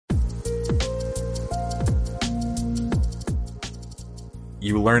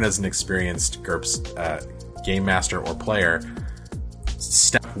you learn as an experienced GURPS game master or player.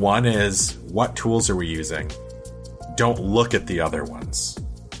 Step one is, what tools are we using? Don't look at the other ones.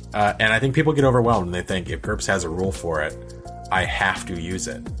 And I think people get overwhelmed and they think, if GURPS has a rule for it, I have to use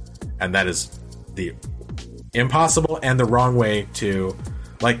it. And that is the impossible and the wrong way to,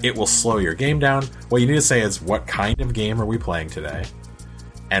 like, it will slow your game down. What you need to say is, what kind of game are we playing today?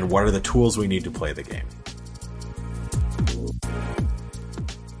 And what are the tools we need to play the game?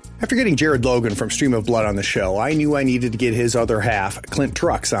 After getting Jared Logan from Stream of Blood on the show, I knew I needed to get his other half, Clint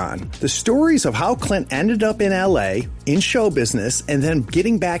Trucks, on. The stories of how Clint ended up in LA, in show business, and then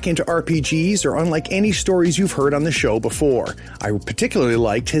getting back into RPGs are unlike any stories you've heard on the show before. I particularly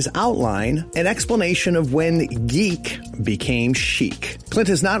liked his outline and explanation of when geek became chic. Clint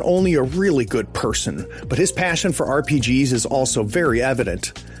is not only a really good person, but his passion for RPGs is also very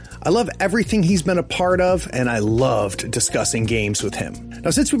evident. I love everything he's been a part of, and I loved discussing games with him. Now,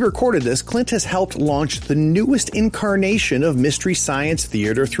 since we recorded this, Clint has helped launch the newest incarnation of Mystery Science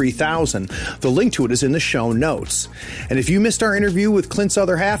Theater 3000. The link to it is in the show notes. And if you missed our interview with Clint's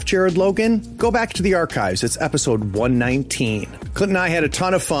other half, Jared Logan, go back to the archives. It's episode 119. Clint and I had a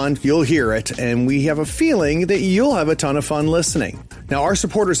ton of fun. You'll hear it, and we have a feeling that you'll have a ton of fun listening. Now, our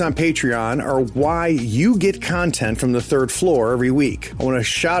supporters on Patreon are why you get content from the third floor every week. I want to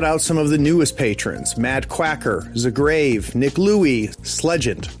shout out some of the newest patrons: Mad Quacker, Zagrave, Nick Louie,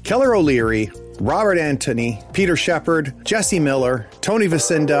 Slegend, Keller O'Leary, Robert Anthony, Peter Shepard, Jesse Miller, Tony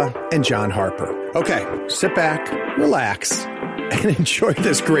Vacinda, and John Harper. Okay, sit back, relax, and enjoy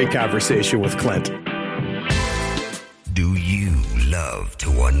this great conversation with Clint. Do you love to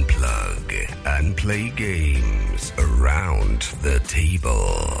unplug and play games around the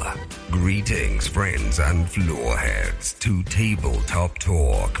table? Greetings, friends and floorheads, to Tabletop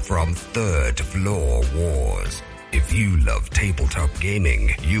Talk from Third Floor Wars. If you love tabletop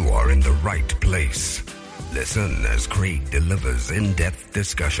gaming, you are in the right place. Listen as Craig delivers in-depth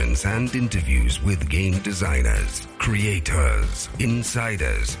discussions and interviews with game designers, creators,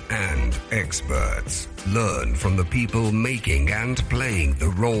 insiders, and experts. Learn from the people making and playing the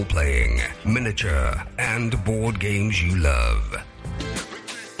role-playing, miniature, and board games you love.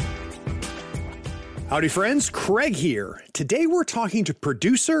 Howdy friends, Craig here. Today we're talking to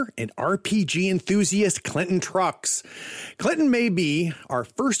producer and RPG enthusiast Clinton Trucks. Clinton may be our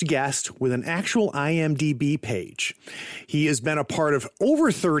first guest with an actual IMDb page. He has been a part of over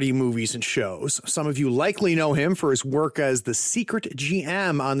 30 movies and shows. Some of you likely know him for his work as the secret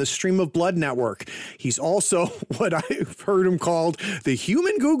GM on the Stream of Blood network. He's also what I've heard him called the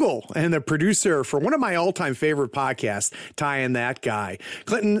human Google and the producer for one of my all-time favorite podcasts, Ty and That Guy.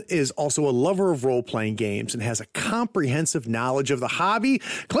 Clinton is also a lover of role-playing games and has a comprehensive knowledge of the hobby.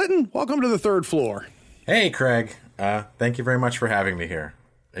 Clinton, welcome to the third floor. Hey, Craig. Thank you very much for having me here.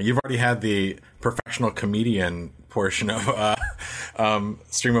 You've already had the professional comedian portion of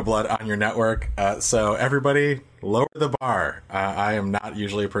Stream of Blood on your network. So everybody, lower the bar. I am not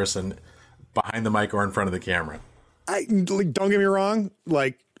usually a person behind the mic or in front of the camera. Don't get me wrong.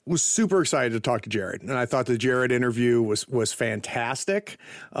 Was super excited to talk to Jared, and I thought the Jared interview was fantastic.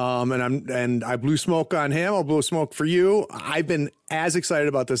 And I blew smoke on him. I'll blow smoke for you. I've been as excited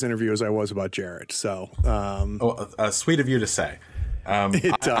about this interview as I was about Jared. So, sweet of you to say.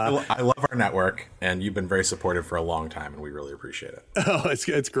 I love our network, and you've been very supportive for a long time, and we really appreciate it. Oh,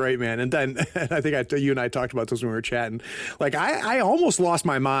 it's great, man. And then I think you and I talked about this when we were chatting. I almost lost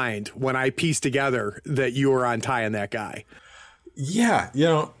my mind when I pieced together that you were on Ty and That Guy. Yeah,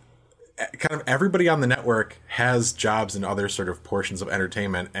 kind of everybody on the network has jobs in other sort of portions of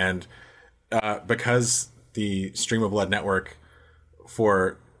entertainment, and because the Stream of Blood network,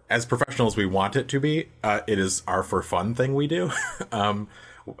 for as professional as we want it to be, it is our for fun thing we do.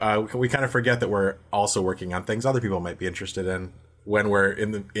 We kind of forget that we're also working on things other people might be interested in when we're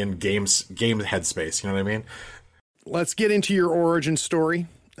in game headspace. You know what I mean? Let's get into your origin story.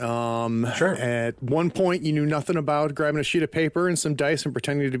 Sure. At one point, you knew nothing about grabbing a sheet of paper and some dice and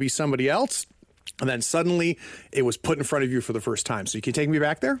pretending to be somebody else. And then suddenly it was put in front of you for the first time. So you can take me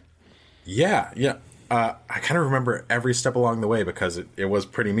back there? Yeah. I kind of remember every step along the way because it was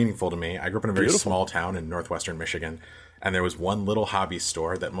pretty meaningful to me. I grew up in a very small town in northwestern Michigan, and there was one little hobby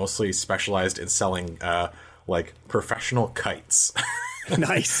store that mostly specialized in selling professional kites.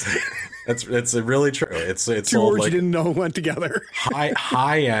 Nice. It's really true. It's two words you didn't know went together.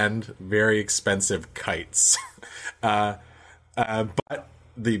 high end, very expensive kites. But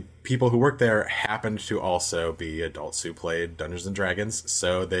the people who worked there happened to also be adults who played Dungeons and Dragons.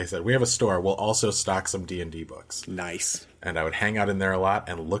 So they said, we have a store. We'll also stock some D&D books. Nice. And I would hang out in there a lot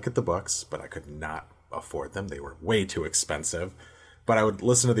and look at the books, but I could not afford them. They were way too expensive. but I would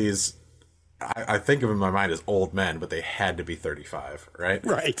listen to these. I think of them in my mind as old men, but they had to be 35, right?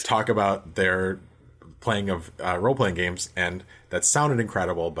 Right. Talk about their playing of role-playing games, and that sounded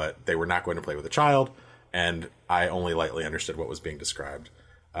incredible, but they were not going to play with a child, and I only lightly understood what was being described.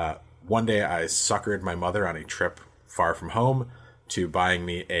 One day I suckered my mother on a trip far from home to buying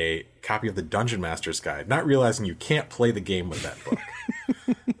me a copy of the Dungeon Master's Guide, not realizing you can't play the game with that book.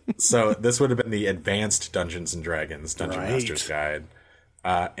 So this would have been the Advanced Dungeons & Dragons Dungeon Master's Guide.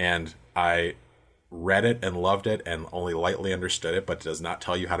 And I read it and loved it and only lightly understood it, but it does not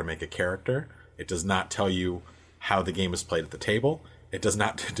tell you how to make a character. It does not tell you how the game is played at the table. It does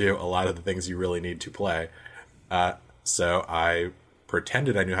not do a lot of the things you really need to play. So I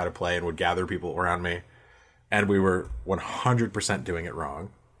pretended I knew how to play and would gather people around me. And we were 100% doing it wrong.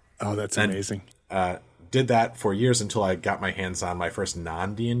 Oh, that's amazing. Did that for years until I got my hands on my first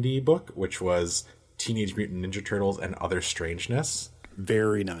non-D&D book, which was Teenage Mutant Ninja Turtles and Other Strangeness.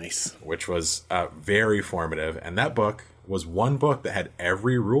 Very nice. Which was very formative. And that book was one book that had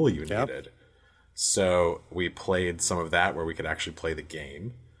every rule you needed. So we played some of that where we could actually play the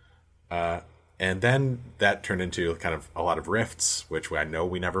game. And then that turned into kind of a lot of Rifts, which I know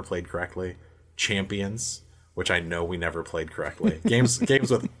we never played correctly. Champions, which I know we never played correctly. Games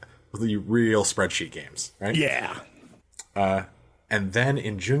with the real spreadsheet games, right? Yeah. And then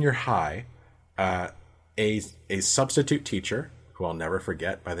in junior high, a substitute teacher, who I'll never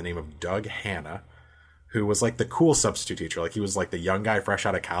forget, by the name of Doug Hanna, who was like the cool substitute teacher. Like he was like the young guy fresh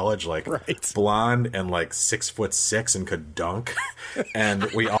out of college, like blonde and like 6'6" and could dunk. And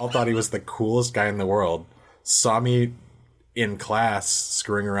we all thought he was the coolest guy in the world. Saw me in class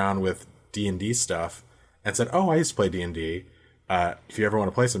screwing around with D&D stuff and said, "Oh, I used to play D&D. If you ever want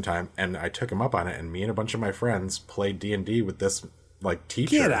to play sometime." And I took him up on it, and me and a bunch of my friends played D&D with this like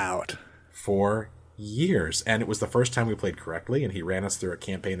teacher. Get out. For years. And it was the first time we played correctly, and he ran us through a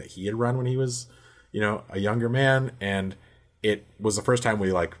campaign that he had run when he was, a younger man, and it was the first time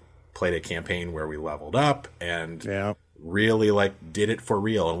we like played a campaign where we leveled up and really like did it for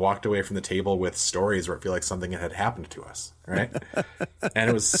real and walked away from the table with stories where it felt like something had happened to us, right? And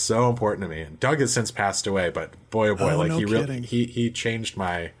it was so important to me. And Doug has since passed away, but boy oh boy, he changed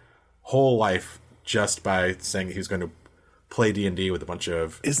my whole life just by saying he was going to play D&D with a bunch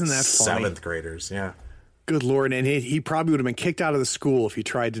of seventh graders. Yeah. Good Lord. And he probably would have been kicked out of the school if he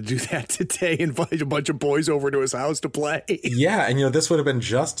tried to do that today, invite a bunch of boys over to his house to play. Yeah. And, this would have been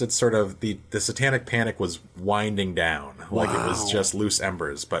just at sort of the Satanic Panic was winding down. Like it was just loose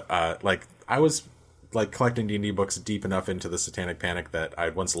embers. But I was like collecting D&D books deep enough into the Satanic Panic that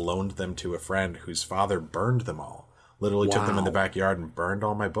I'd once loaned them to a friend whose father burned them all. Literally took them in the backyard and burned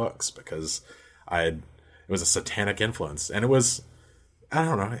all my books because it was a satanic influence. And it was, I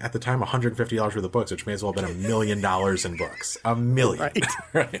don't know, at the time, $150 worth of books, which may as well have been $1 million in books. $1 million. Right.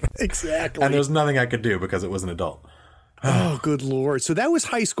 Right. Exactly. And there was nothing I could do because it was an adult. Oh, good Lord. So that was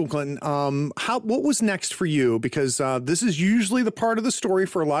high school, Clinton. What was next for you? Because this is usually the part of the story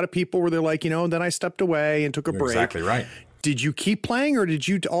for a lot of people where they're like, then I stepped away and took a break. Exactly right. Did you keep playing, or did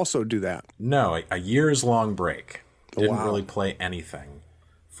you also do that? No, a year's long break. Didn't really play anything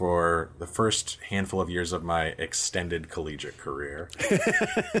for the first handful of years of my extended collegiate career.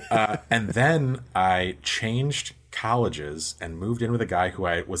 And then I changed colleges and moved in with a guy who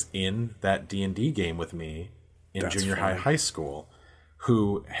I was in that D&D game with me in junior high school,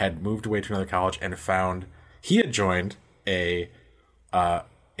 who had moved away to another college and found he had joined a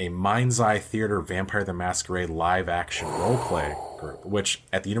Mind's Eye Theater Vampire the Masquerade live action role play group, which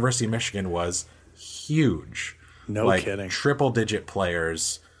at the University of Michigan was huge. No kidding. Triple digit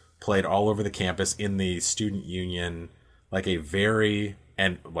players played all over the campus in the student union, like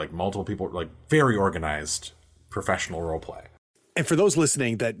multiple people, like very organized professional role play. And for those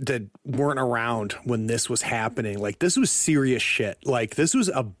listening that weren't around when this was happening, like this was serious shit. Like this was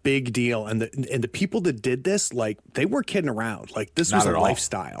a big deal. And the people that did this, like they weren't kidding around. Like this was a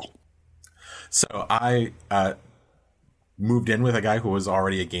lifestyle. So I moved in with a guy who was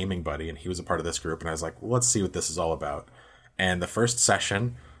already a gaming buddy, and he was a part of this group. And I was like, well, let's see what this is all about. And the first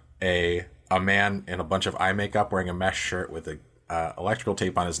session, a man in a bunch of eye makeup wearing a mesh shirt with electrical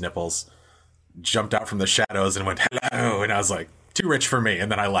tape on his nipples jumped out from the shadows and went, "Hello." And I was like, too rich for me.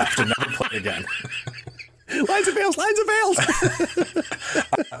 And then I left and never played again. Lines of veils.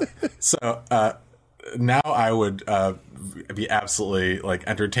 So now I would be absolutely like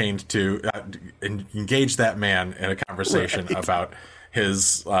entertained to engage that man in a conversation about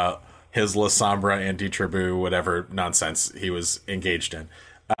his La Sombra and Tribu, whatever nonsense he was engaged in.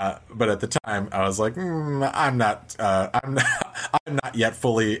 But at the time, I was like, I'm I'm not yet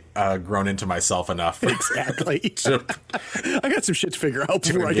fully grown into myself enough. Exactly. I got some shit to figure out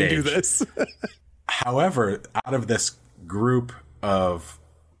before I can do this. However, out of this group of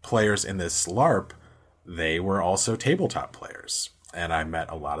players in this LARP, they were also tabletop players. And I met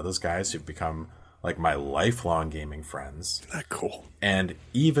a lot of those guys who've become like my lifelong gaming friends. That cool. And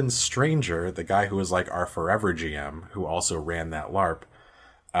even stranger, the guy who was like our forever GM, who also ran that LARP,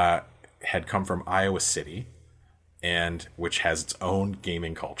 had come from Iowa City, and which has its own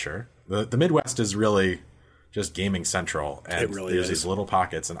gaming culture. The Midwest is really just gaming central, and there's these little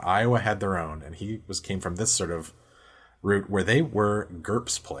pockets, and Iowa had their own, and he came from this sort of route where they were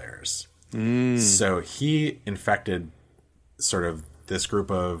GURPS players. So he infected sort of this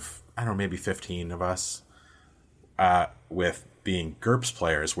group of, I don't know, maybe 15 of us with being GURPS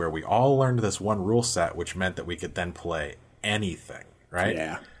players, where we all learned this one rule set, which meant that we could then play anything, right?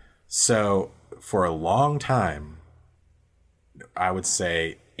 Yeah. So for a long time, I would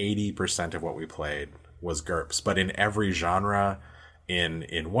say 80% of what we played was GURPS, but in every genre,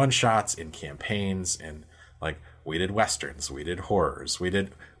 in one-shots, in campaigns, in like we did westerns, we did horrors,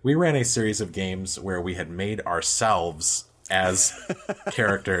 we ran a series of games where we had made ourselves as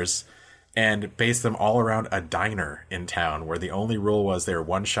characters and based them all around a diner in town, where the only rule was they were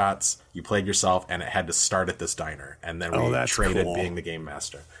one-shots, you played yourself, and it had to start at this diner, and then we traded being the game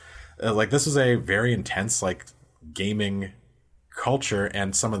master. Like, this was a very intense, like, gaming culture,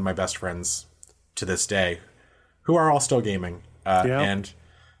 and some of my best friends to this day, who are all still gaming, and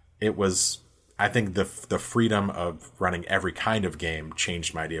it was, I think, the freedom of running every kind of game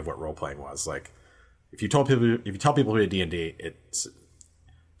changed my idea of what role-playing was. Like, if you tell people who play D&D, it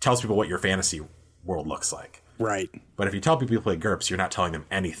tells people what your fantasy world looks like. Right. But if you tell people you play GURPS, you're not telling them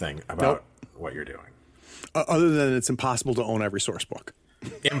anything about what you're doing. Other than it's impossible to own every source book.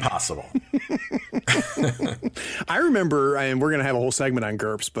 Impossible. I remember, and we're going to have a whole segment on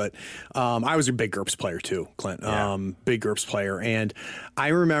GURPS, but I was a big GURPS player too, Clint. Big GURPS player. And I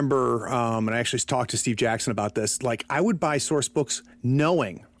remember, and I actually talked to Steve Jackson about this, like I would buy source books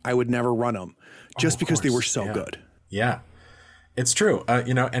knowing I would never run them just because they were so good. Yeah. It's true.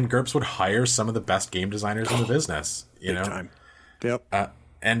 And GURPS would hire some of the best game designers in the business, you know? Time. Yep.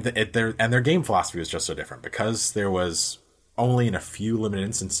 And their game philosophy was just so different, because there was only in a few limited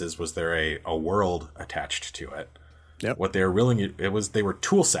instances was there a world attached to it. Yep. What they were they were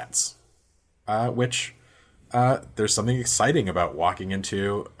tool sets, which there's something exciting about walking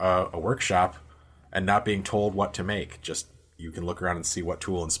into a workshop and not being told what to make. Just you can look around and see what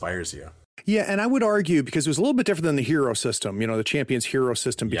tool inspires you. Yeah, and I would argue, because it was a little bit different than the hero system, the Champions hero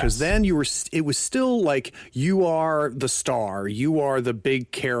system, because then it was still like you are the star, you are the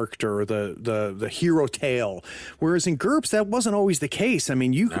big character, the hero tale. Whereas in GURPS, that wasn't always the case. I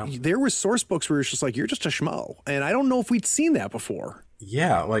mean, there was source books where it's just like, you're just a schmo. And I don't know if we'd seen that before.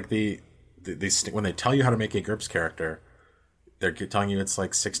 Yeah, like when they tell you how to make a GURPS character, they're telling you it's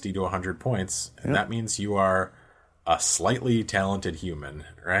like 60 to 100 points. And that means you are a slightly talented human,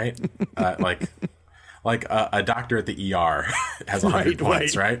 right? like a doctor at the ER has 100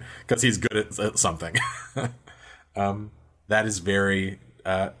 points, right? Because he's good at something. That is very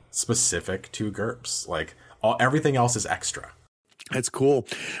specific to GURPS. Like everything else is extra. That's cool.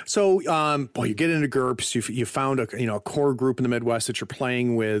 So, you get into GURPS, you found a core group in the Midwest that you're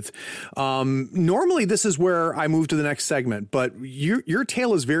playing with. Normally this is where I move to the next segment, but your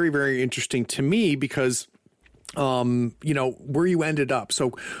tale is very, very interesting to me because where you ended up.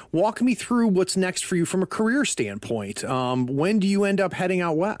 So walk me through what's next for you from a career standpoint. When do you end up heading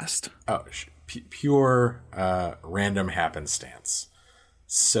out west? Oh, pure random happenstance.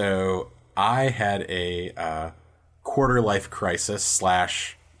 So I had a quarter life crisis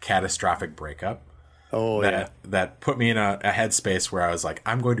 / catastrophic breakup. That put me in a headspace where I was like,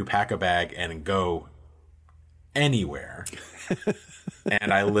 I'm going to pack a bag and go anywhere.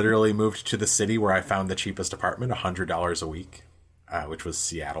 And I literally moved to the city where I found the cheapest apartment, $100 a week, which was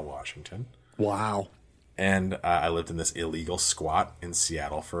Seattle, Washington. Wow. And I lived in this illegal squat in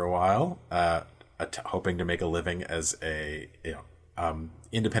Seattle for a while, hoping to make a living as a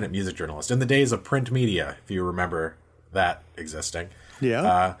independent music journalist in the days of print media, if you remember that existing.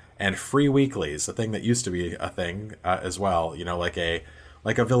 Yeah. And free weeklies, a thing that used to be a thing as well.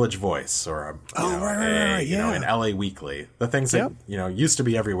 Like a Village Voice or an LA Weekly, the things that used to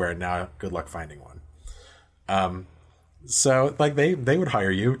be everywhere, and now good luck finding one. So like they would hire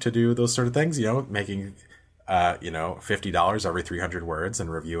you to do those sort of things, making $50 every 300 words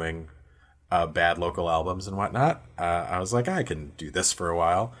and reviewing bad local albums and whatnot. I was like, I can do this for a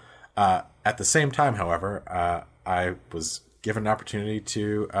while. At the same time, however, I was given an opportunity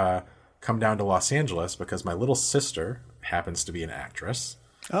to come down to Los Angeles because my little sister happens to be an actress.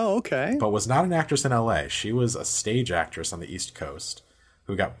 Oh, okay. But was not an actress in LA. She was a stage actress on the East Coast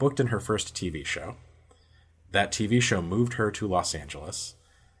who got booked in her first TV show. That TV show moved her to Los Angeles.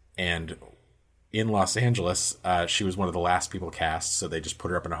 And in Los Angeles, she was one of the last people cast, so they just put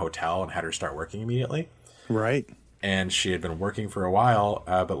her up in a hotel and had her start working immediately. Right. And she had been working for a while,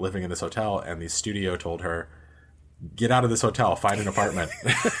 but living in this hotel, and the studio told her, get out of this hotel, find an apartment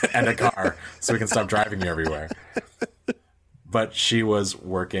and a car so we can stop driving you everywhere. But she was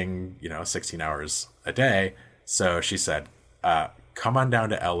working, 16 hours a day. So she said, come on down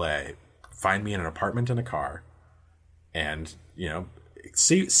to LA, find me in an apartment and a car, and,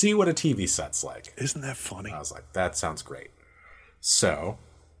 see what a TV set's like. Isn't that funny? I was like, that sounds great. So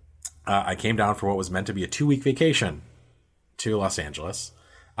I came down for what was meant to be a 2-week vacation to Los Angeles.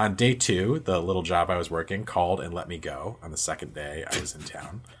 On day 2, the little job I was working called and let me go on the second day I was in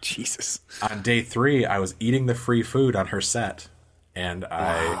town. Jesus. On day 3, I was eating the free food on her set, and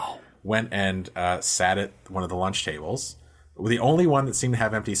I went and sat at one of the lunch tables. The only one that seemed to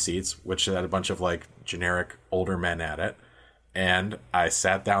have empty seats, which had a bunch of like generic older men at it. And I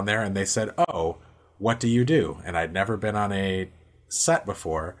sat down there and they said, oh, what do you do? And I'd never been on a set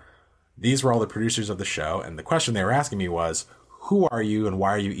before. These were all the producers of the show. And the question they were asking me was, who are you and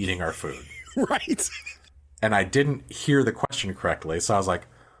why are you eating our food? Right. And I didn't hear the question correctly. So I was like,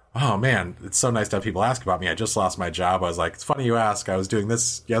 oh man, it's so nice to have people ask about me. I just lost my job. I was like, it's funny you ask. I was doing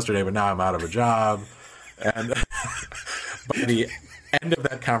this yesterday, but now I'm out of a job. And by the end of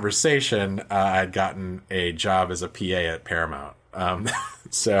that conversation, I'd gotten a job as a PA at Paramount.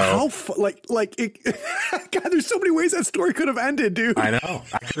 So how God, there's so many ways that story could have ended, dude. I know.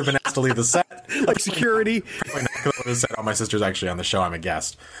 I could have been asked to leave the set, like security. I could have said, "Oh, my sister's actually on the show. I'm a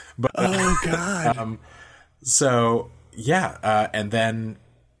guest." But oh god. So yeah, and then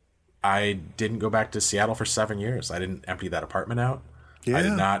I didn't go back to Seattle for 7 years. I didn't empty that apartment out. Yeah. I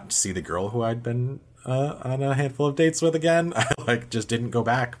did not see the girl who I'd been on a handful of dates with again. I just didn't go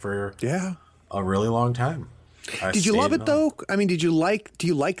back for a really long time. Did you love it though? I mean, do you like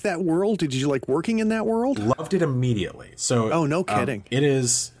that world? Did you like working in that world? Loved it immediately. So, oh, no kidding. It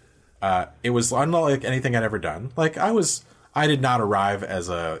was unlike anything I'd ever done. Like I did not arrive as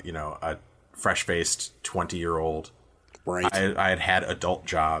a fresh faced 20-year-old. Right. I had adult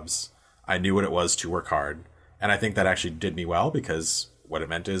jobs. I knew what it was to work hard. And I think that actually did me well, because what it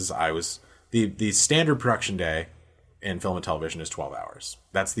meant is I was the standard production day in film and television is 12 hours.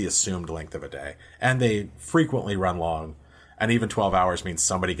 That's the assumed length of a day. And they frequently run long. And even 12 hours means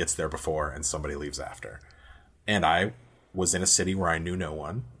somebody gets there before and somebody leaves after. And I was in a city where I knew no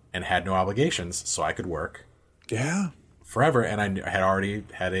one and had no obligations, so I could work forever. And I had already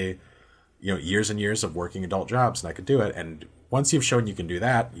had years and years of working adult jobs, and I could do it. And once you've shown you can do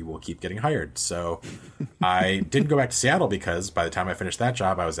that, you will keep getting hired. So I didn't go back to Seattle, because by the time I finished that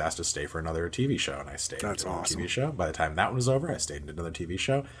job, I was asked to stay for another TV show, and I stayed. That's awesome. TV show. By the time that one was over, I stayed in another TV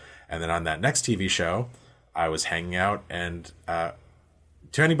show. And then on that next TV show, I was hanging out, and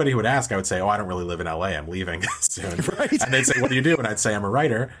to anybody who would ask, I would say, oh, I don't really live in LA. I'm leaving soon. Right. And they'd say, what do you do? And I'd say, I'm a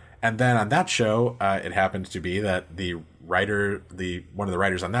writer. And then on that show, it happened to be that the writer, one of the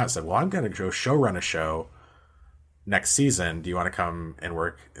writers on that said, well, I'm going to go show run a show next season. Do you want to come and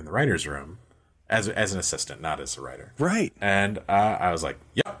work in the writer's room as an assistant, not as a writer? Right. And I was like,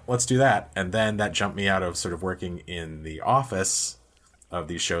 yep, let's do that. And then that jumped me out of sort of working in the office of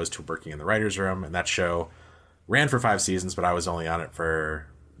these shows to working in the writer's room. And that show ran for 5 seasons, but I was only on it for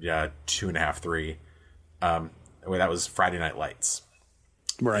 2.5, 3. That was Friday Night Lights.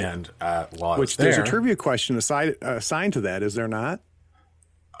 Right. And while I was there, there's a trivia question assigned to that, is there not?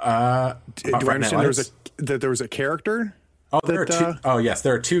 Do I understand there was a character? Oh, there are two. Oh, yes,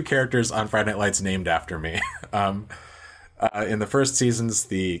 there are 2 characters on Friday Night Lights named after me. In the first seasons,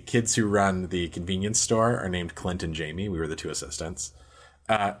 the kids who run the convenience store are named Clint and Jamie. We were the 2 assistants.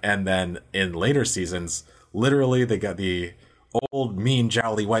 And then in later seasons, literally they got the old mean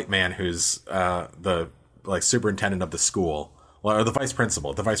jowly white man who's the superintendent of the school. Well, or the vice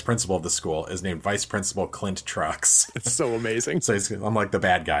principal. The vice principal of the school is named Vice Principal Clint Trucks. It's so amazing. So I'm like the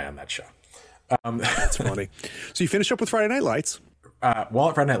bad guy on that show. That's funny. So you finished up with Friday Night Lights. While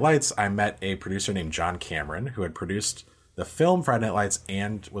at Friday Night Lights, I met a producer named John Cameron, who had produced the film Friday Night Lights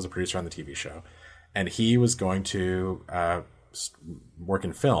and was a producer on the TV show. And he was going to work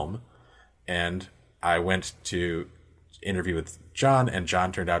in film. And I went to interview with John, and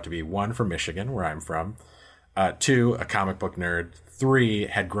John turned out to be 1 from Michigan, where I'm from. 2, a comic book nerd. 3,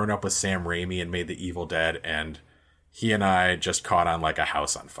 had grown up with Sam Raimi and made The Evil Dead, and he and I just caught on like a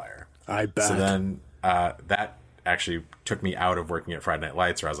house on fire. I bet. So then that actually took me out of working at Friday Night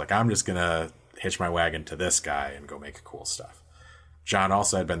Lights, where I was like, I'm just going to hitch my wagon to this guy and go make cool stuff. John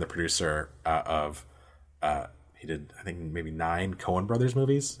also had been the producer of he did, I think, maybe 9 Coen Brothers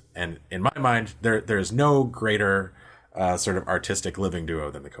movies. And in my mind, there's no greater sort of artistic living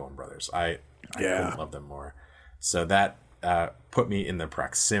duo than the Coen Brothers. I couldn't love them more. So that put me in the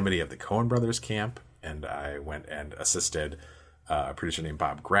proximity of the Coen Brothers camp, and I went and assisted a producer named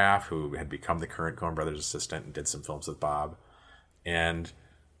Bob Graff, who had become the current Coen Brothers assistant, and did some films with Bob. And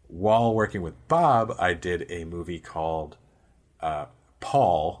while working with Bob, I did a movie called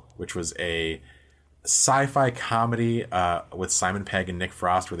Paul, which was a sci-fi comedy with Simon Pegg and Nick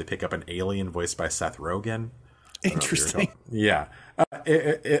Frost, where they pick up an alien voiced by Seth Rogen. Interesting. Yeah.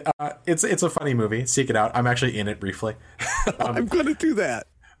 It's a funny movie. Seek it out. I'm actually in it briefly. I'm going to do that.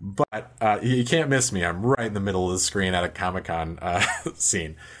 But you can't miss me. I'm right in the middle of the screen at a Comic-Con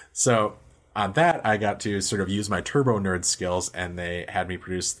scene. So on that, I got to sort of use my Turbo Nerd skills, and they had me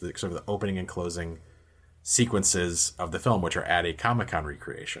produce the sort of the opening and closing sequences of the film, which are at a Comic-Con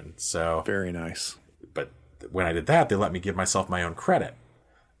recreation. So very nice. But when I did that, they let me give myself my own credit.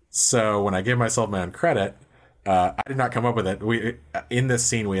 So when I gave myself my own credit, I did not come up with it. In this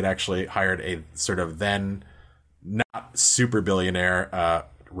scene, we had actually hired a sort of then not super billionaire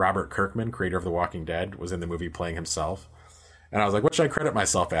Robert Kirkman, creator of The Walking Dead, was in the movie playing himself. And I was like, what should I credit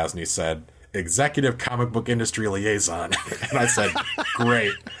myself as? And he said, executive comic book industry liaison. And I said,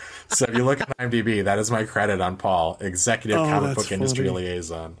 great. So if you look at IMDb, that is my credit on Paul, executive comic book industry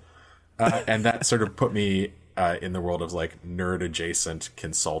liaison. And that sort of put me in the world of like nerd adjacent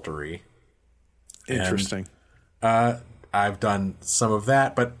consultery. Interesting. And, I've done some of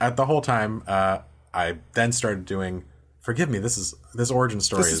that, but at the whole time, I then started doing. Forgive me. This origin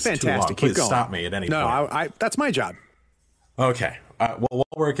story is fantastic. too long. Keep Please going. stop me at any point. No, that's my job. Okay. Well, while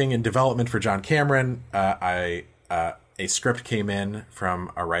working in development for John Cameron, a script came in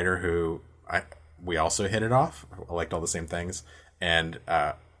from a writer who we also hit it off. I liked all the same things, and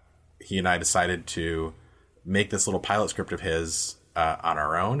he and I decided to make this little pilot script of his on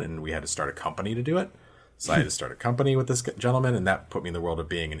our own, and we had to start a company to do it. So I had to start a company with this gentleman, and that put me in the world of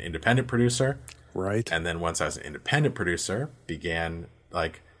being an independent producer. Right. And then once I was an independent producer, began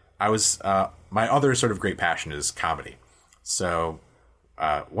like I was my other sort of great passion is comedy. So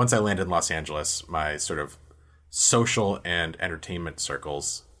once I landed in Los Angeles, my sort of social and entertainment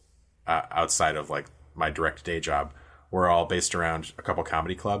circles outside of like my direct day job were all based around a couple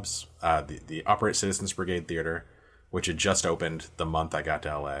comedy clubs, the Upright Citizens Brigade Theater, which had just opened the month I got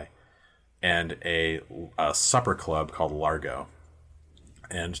to LA, and a supper club called Largo.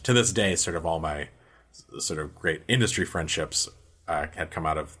 And to this day, sort of all my sort of great industry friendships had come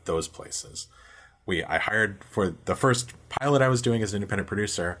out of those places. I hired for the first pilot I was doing as an independent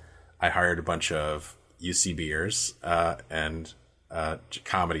producer, I hired a bunch of UCBers and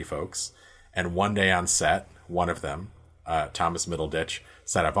comedy folks. And one day on set, one of them, Thomas Middleditch,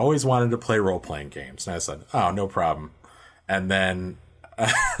 said, I've always wanted to play role-playing games. And I said, oh, no problem. And then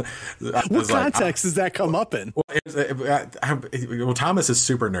what context does that come up in? Well, Thomas is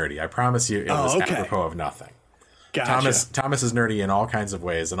super nerdy. I promise you, it was apropos of nothing. Gotcha. Thomas is nerdy in all kinds of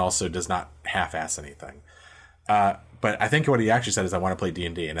ways, and also does not half-ass anything. But I think what he actually said is, I want to play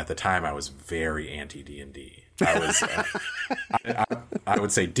D&D, and at the time, I was very anti-D&D. I was, I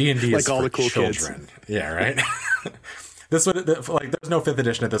would say D&D is like all for the cool children. Kids. Yeah, right. There's no 5th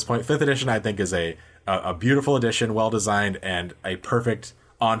edition at this point. 5th edition, I think, is a beautiful edition, well designed, and a perfect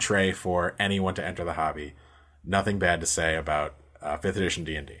entree for anyone to enter the hobby. Nothing bad to say about 5th edition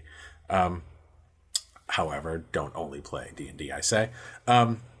D&D. However, don't only play D&D, I say.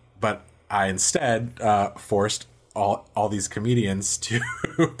 But I instead forced all these comedians to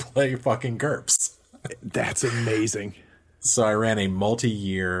play fucking GURPS. That's amazing. So I ran a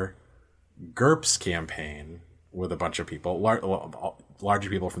multi-year GURPS campaign with a bunch of people, larger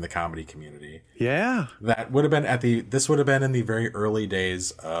people from the comedy community. Yeah. That would have been this would have been in the very early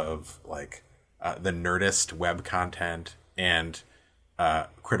days of like the Nerdist web content and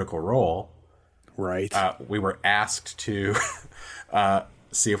Critical Role. Right. We were asked to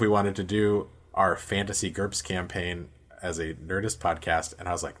see if we wanted to do our fantasy GURPS campaign as a Nerdist podcast, and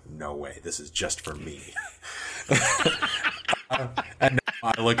I was like, no way, this is just for me. And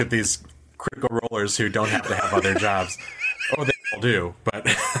now I look at these critical rollers who don't have to have other jobs. Oh, they all do, but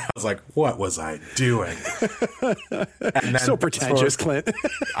I was like, what was I doing? And then, so pretentious, Clint.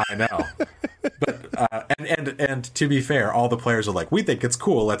 I know. But and to be fair, all the players are like, we think it's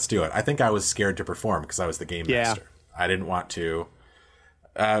cool, let's do it. I think I was scared to perform because I was the game master. I didn't want to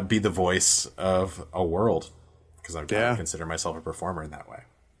be the voice of a world, because I consider myself a performer in that way.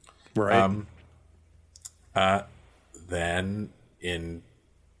 Right. Then in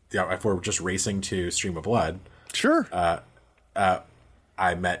if we're just racing to Stream of Blood, Sure.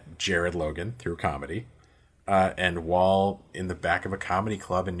 I met Jared Logan through comedy. And while in the back of a comedy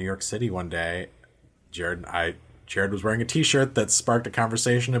club in New York City one day, Jared was wearing a t-shirt that sparked a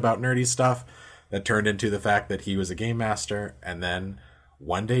conversation about nerdy stuff that turned into the fact that he was a game master. And then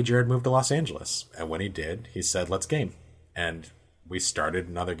one day Jared moved to Los Angeles. And when he did, he said, let's game. And we started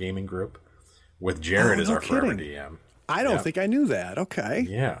another gaming group with Jared as our forever DM. I don't think I knew that. Okay.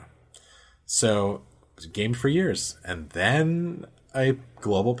 Yeah. So gamed for years. And then a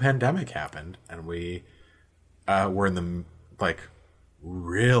global pandemic happened. And we were in the,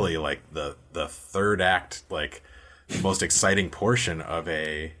 really the third act, most exciting portion of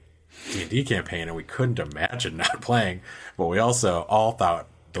a D&D campaign, and we couldn't imagine not playing, but we also all thought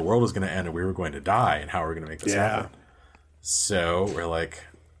the world was going to end and we were going to die, and how are we going to make this happen? So we're like,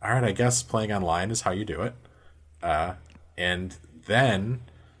 all right, I guess playing online is how you do it. And then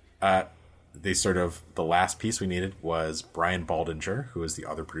the last piece we needed was Brian Baldinger, who is the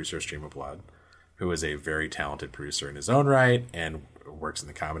other producer of Stream of Blood, who is a very talented producer in his own right and works in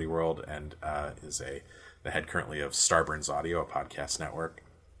the comedy world, and is the head currently of Starburns Audio, a podcast network.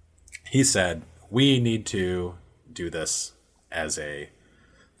 He said, we need to do this as a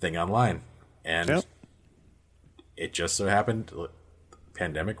thing online. And it just so happened,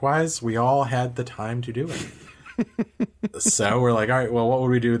 pandemic-wise, we all had the time to do it. So we're like, all right, well, what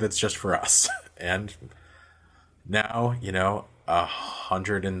would we do that's just for us? And now,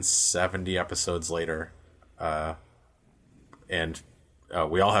 170 episodes later, and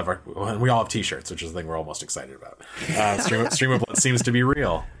we all have t-shirts, which is the thing we're almost excited about. Stream of Blood seems to be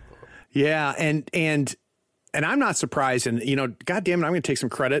real. Yeah, and I'm not surprised, and God damn it, I'm going to take some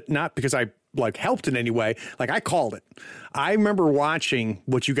credit, not because I helped in any way. I called it. I remember watching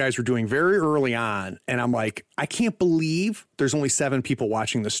what you guys were doing very early on, and I'm like, I can't believe there's only 7 people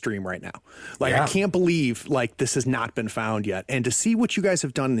watching the stream right now. I can't believe this has not been found yet. And to see what you guys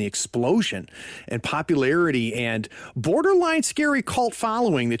have done in the explosion and popularity and borderline scary cult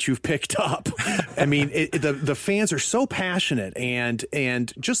following that you've picked up. I mean, the fans are so passionate,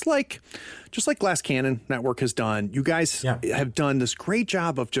 and just like Glass Cannon Network has done, you guys have done this great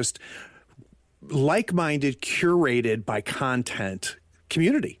job of just like-minded, curated by content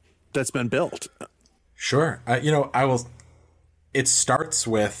community that's been built. Sure. It starts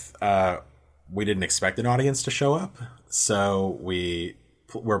with, we didn't expect an audience to show up. So we're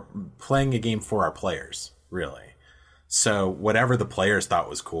playing a game for our players, really. So whatever the players thought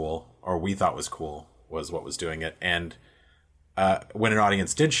was cool, or we thought was cool, was what was doing it. And when an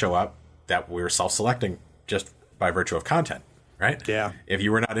audience did show up, that we were self-selecting just by virtue of content. Right? Yeah. If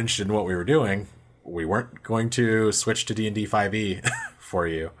you were not interested in what we were doing, we weren't going to switch to D&D 5e for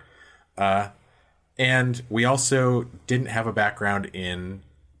you. And we also didn't have a background in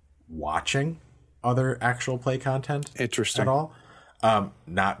watching other actual play content. Interesting. At all.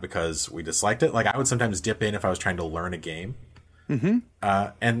 Not because we disliked it. I would sometimes dip in if I was trying to learn a game. Mm-hmm.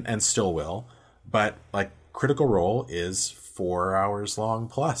 And still will. But Critical Role is 4 hours long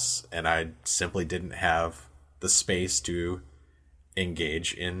plus. And I simply didn't have the space to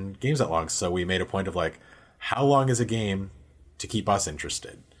engage in games that long, so we made a point of how long is a game to keep us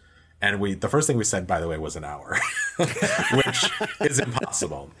interested? And the first thing we said, by the way, was an hour, which is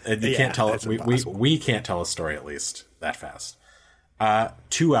impossible. You can't tell it. We can't tell a story at least that fast.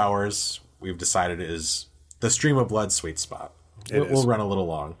 2 hours we've decided is the Stream of Blood sweet spot. We'll run a little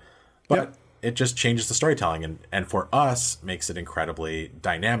long, but it just changes the storytelling, and for us makes it incredibly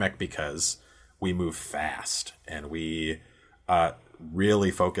dynamic because we move fast and we really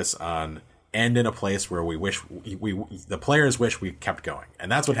focus on end in a place where we wish the players wish we kept going.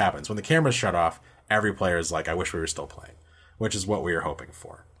 And that's what happens when the cameras shut off. Every player is like, I wish we were still playing, which is what we were hoping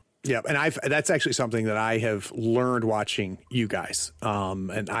for. Yeah, and that's actually something that I have learned watching you guys,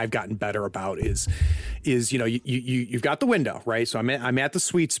 and I've gotten better about is you've got the window, right? So I'm at the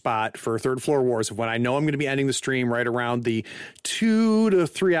sweet spot for Third Floor Wars of when I know I'm going to be ending the stream right around the 2 to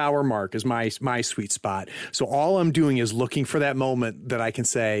 3 hour mark is my sweet spot. So all I'm doing is looking for that moment that I can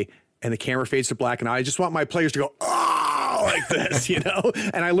say, and the camera fades to black, and I just want my players to go, oh, like this,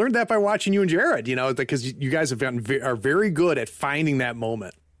 And I learned that by watching you and Jared, because you guys are very good at finding that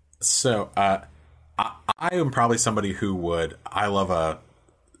moment. So I am probably somebody I love a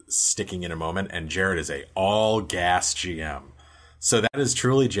sticking in a moment, and Jared is a all gas GM. So that is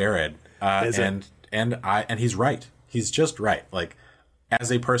truly Jared. And he's right. He's just right.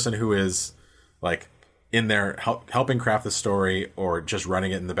 As a person who is in there helping craft the story or just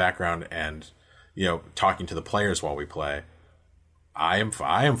running it in the background and, talking to the players while we play, I am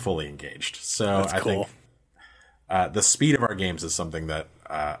fully engaged. So that's cool. I think the speed of our games is something that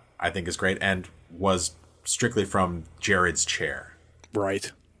I think is great and was strictly from Jared's chair.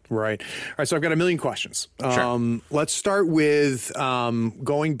 Right. All right. So I've got a million questions. Sure. Let's start with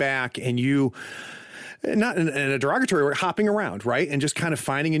going back and you, not in a derogatory way, hopping around, right? And just kind of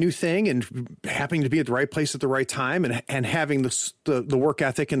finding a new thing and happening to be at the right place at the right time and having the work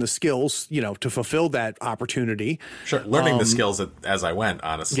ethic and the skills, to fulfill that opportunity. Sure. Learning the skills as I went,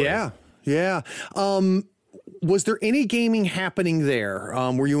 honestly. Yeah. Yeah. Was there any gaming happening there?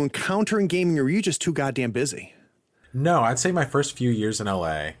 Were you encountering gaming or were you just too goddamn busy? No, I'd say my first few years in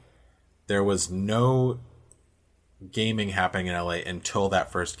LA, there was no gaming happening in LA until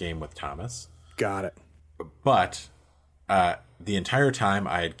that first game with Thomas. Got it. But the entire time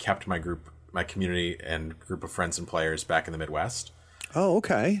I had kept my community and group of friends and players back in the Midwest. Oh,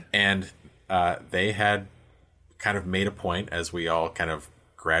 okay. And they had kind of made a point as we all kind of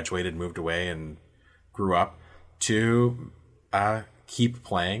graduated, moved away, and grew up to keep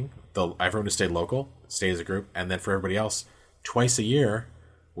playing. Everyone who stayed local, stay as a group. And then for everybody else, twice a year,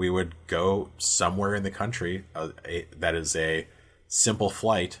 we would go somewhere in the country that is a simple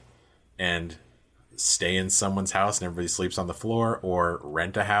flight and stay in someone's house and everybody sleeps on the floor, or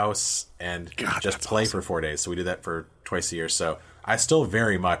rent a house and just play for 4 days. So we do that for twice a year. So I still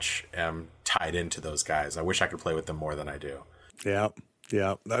very much am tied into those guys. I wish I could play with them more than I do. Yeah.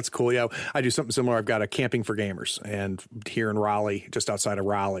 Yeah, that's cool. Yeah, I do something similar. I've got a camping for gamers, and here in Raleigh, just outside of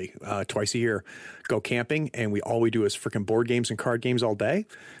Raleigh, twice a year, go camping, and all we do is freaking board games and card games all day.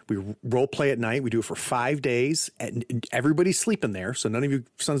 We role play at night. We do it for 5 days, and everybody's sleeping there, so none of you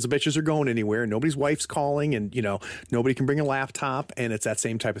sons of bitches are going anywhere. Nobody's wife's calling, and nobody can bring a laptop, and it's that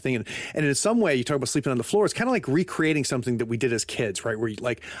same type of thing. And in some way, you talk about sleeping on the floor. It's kind of like recreating something that we did as kids, right? Where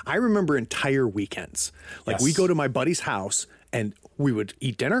I remember entire weekends. We go to my buddy's house. And we would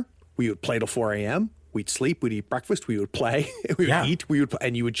eat dinner. We would play till 4 a.m. We'd sleep. We'd eat breakfast. We would play. We would eat.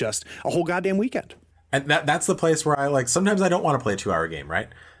 And you would just a whole goddamn weekend. And that's the place where I sometimes I don't want to play a 2-hour game, right?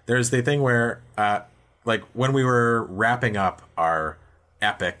 There's the thing where, when we were wrapping up our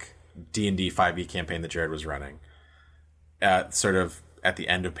epic D&D 5e campaign that Jared was running, sort of at the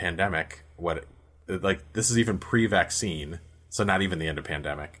end of pandemic, this is even pre-vaccine, so not even the end of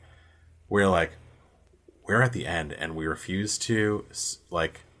pandemic. We're at the end and we refuse to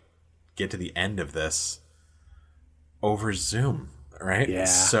get to the end of this over Zoom, right? Yeah.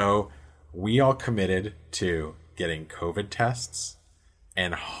 So we all committed to getting COVID tests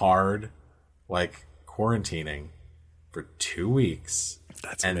and hard quarantining for 2 weeks.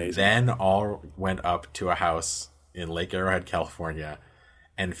 That's amazing. And then all went up to a house in Lake Arrowhead, California,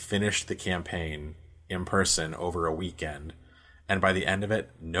 and finished the campaign in person over a weekend. And by the end of it,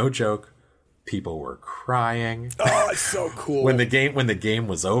 no joke, people were crying. Oh, it's so cool. When the game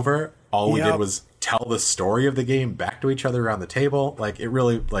was over, all we did was tell the story of the game back to each other around the table. It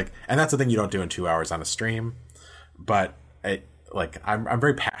really and that's the thing you don't do in 2 hours on a stream. But I'm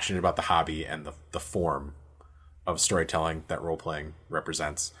very passionate about the hobby and the form of storytelling that role playing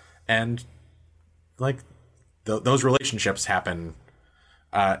represents, and those relationships happen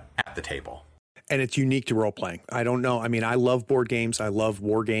at the table. And it's unique to role playing. I don't know. I mean, I love board games. I love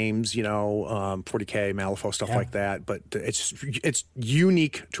war games, 40K, Malifaux, stuff like that. But it's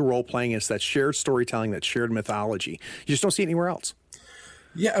unique to role playing. It's that shared storytelling, that shared mythology. You just don't see it anywhere else.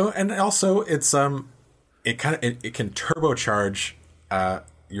 Yeah, and also it's it can turbocharge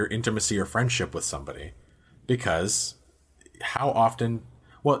your intimacy or friendship with somebody, because how often?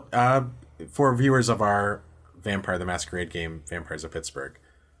 Well, for viewers of our Vampire the Masquerade game, Vampires of Pittsburgh,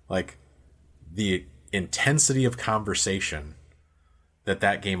 the intensity of conversation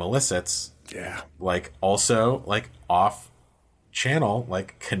that game elicits, also off channel,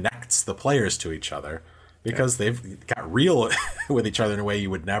 connects the players to each other, because they've got real with each other in a way you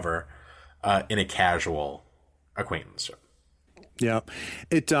would never in a casual acquaintanceship. Yeah,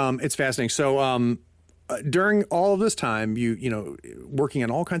 it's fascinating. So during all of this time, you working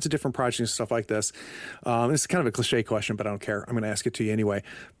on all kinds of different projects and stuff like this. This is kind of a cliche question, but I don't care. I'm going to ask it to you anyway.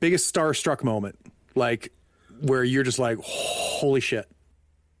 Biggest starstruck moment, where you're just holy shit.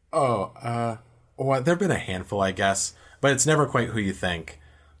 Well, there've been a handful, I guess, but it's never quite who you think.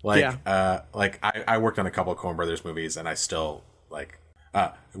 I worked on a couple of Coen Brothers movies, and I still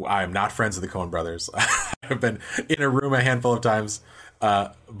I am not friends with the Coen Brothers. I've been in a room a handful of times.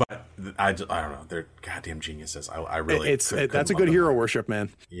 But I don't know. They're goddamn geniuses. I really that's a good hero worship, man.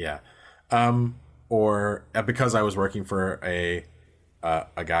 Yeah. Or because I was working for a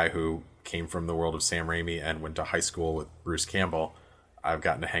guy who came from the world of Sam Raimi and went to high school with Bruce Campbell. I've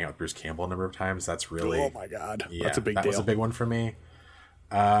gotten to hang out with Bruce Campbell a number of times. That's really, oh my God, that's a big deal. That was a big one for me.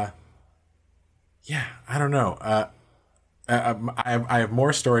 I don't know. I have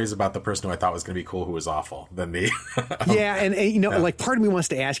more stories about the person who I thought was going to be cool who was awful than the. Yeah, and you know, like part of me wants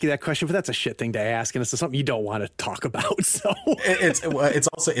to ask you that question, but that's a shit thing to ask, and it's something you don't want to talk about. So it's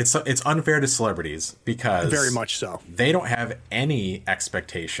also it's unfair to celebrities because very much so they don't have any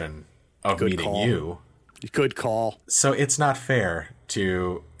expectation of Good meeting call. you. Good call. So it's not fair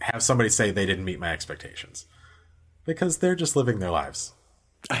to have somebody say they didn't meet my expectations because they're just living their lives.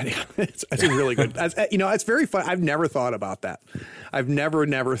 It's a really good. You know, it's very fun. I've never thought about that. I've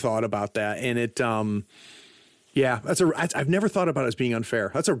never thought about that, and it. Yeah, I've never thought about it as being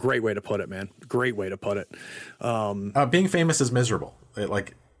unfair. That's a great way to put it, man. Great way to put it. Being famous is miserable.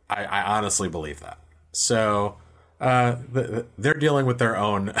 I honestly believe that. So they're dealing with their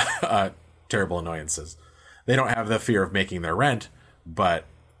own terrible annoyances. They don't have the fear of making their rent, but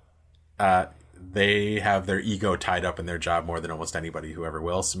they have their ego tied up in their job more than almost anybody who ever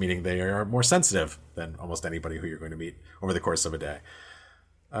will, meaning they are more sensitive than almost anybody who you're going to meet over the course of a day.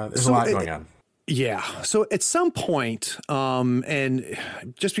 There's a lot going on. Yeah. So at some point, and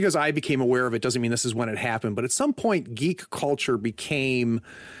just because I became aware of it doesn't mean this is when it happened, but at some point, geek culture became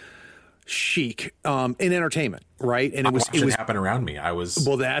chic in entertainment, right? And it was happen around me.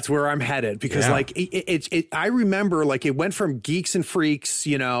 Well, that's where I'm headed because like I remember like it went from Geeks and Freaks,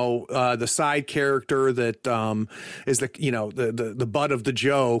 you know, the side character that is the, you know, the butt of the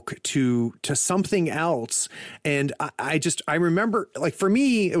joke to something else. And I remember like for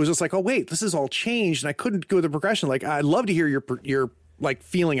me, it was just like, oh wait, this is all changed. And I couldn't go the progression. Like, I'd love to hear your like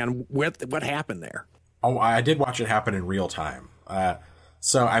feeling on what happened there. Oh, I did watch it happen in real time.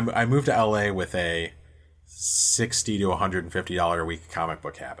 So I moved to LA with a $60 to $150 a week comic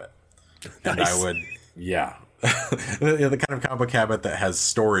book habit. And Nice. I would, the kind of comic book habit that has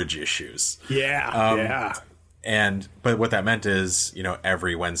storage issues. Yeah. But what that meant is, you know,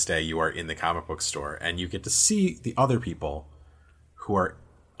 every Wednesday you are in the comic book store and you get to see the other people who are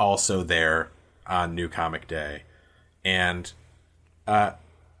also there on New Comic Day. And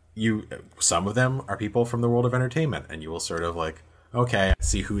some of them are people from the world of entertainment, and you will sort of like, okay,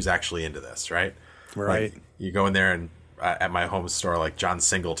 see who's actually into this, right? Right. Like, you go in there and at my home store, like John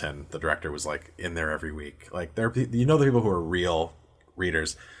Singleton, the director, was like in there every week. Like the people who are real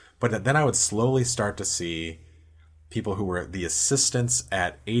readers, but then I would slowly start to see people who were the assistants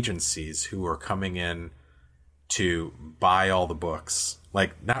at agencies who were coming in to buy all the books,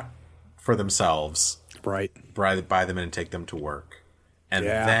 like not for themselves, Right. buy them and take them to work. And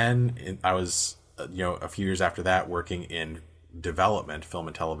then I was, a few years after that, working in development, film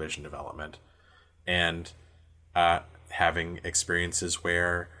and television development, and having experiences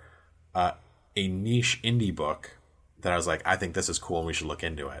where a niche indie book that I was like, I think this is cool and we should look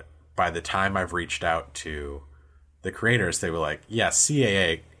into it. By the time I've reached out to the creators, they were like, yeah,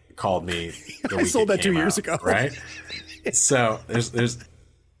 CAA called me the I week sold it that 2 came years out, ago. right? So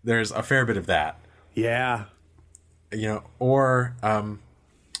there's a fair bit of that. Yeah. Or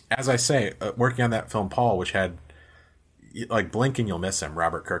as I say, working on that film Paul, which had, like, blink and you'll miss him,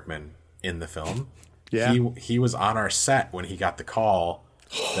 Robert Kirkman in the film. Yeah. He was on our set when he got the call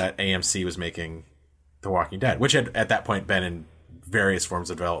that AMC was making The Walking Dead, which had at that point been in various forms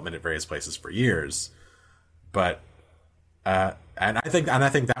of development at various places for years. But and I think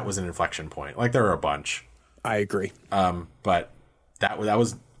that was an inflection point. Like, there were a bunch. I agree. But that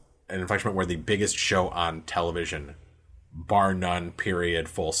was an inflection point where the biggest show on television, bar none, period,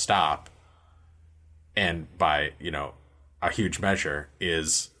 full stop, and by, a huge measure,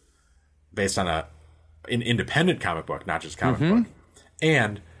 is based on an independent comic book, not just a comic book.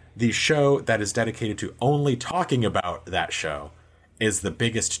 And the show that is dedicated to only talking about that show is the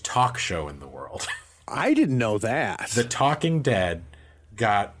biggest talk show in the world. I didn't know that. The Talking Dead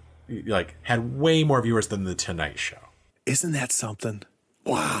had way more viewers than The Tonight Show. Isn't that something?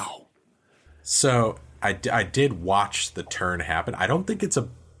 Wow. So I did watch the turn happen. I don't think it's a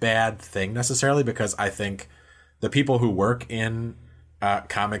bad thing necessarily, because I think the people who work in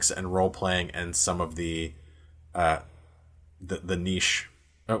comics and role playing and some of the niche,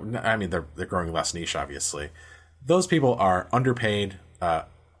 they're growing less niche, obviously. Those people are underpaid,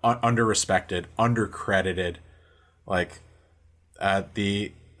 under-respected, under-credited. Like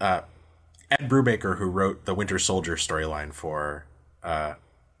the Ed Brubaker, who wrote the Winter Soldier storyline for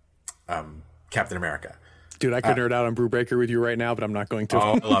Captain America. Dude, I could nerd out on Brubaker with you right now, but I'm not going to.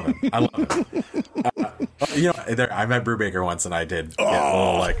 Oh, I love him. I met Brubaker once, and I did get a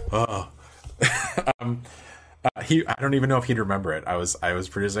little like, I don't even know if he'd remember it. I was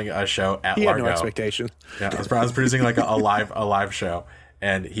producing a show at He Largo. had no expectation. Yeah, I was producing like a live show,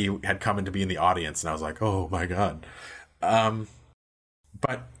 and he had come in to be in the audience, and I was like, oh my god.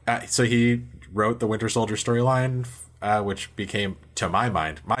 So he wrote the Winter Soldier storyline which became, to my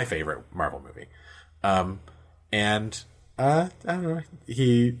mind, my favorite Marvel movie. And I don't know.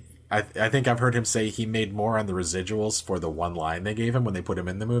 I think I've heard him say he made more on the residuals for the one line they gave him when they put him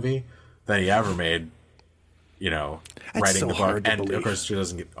in the movie than he ever made, That's writing so the hard book. to And believe. of course, he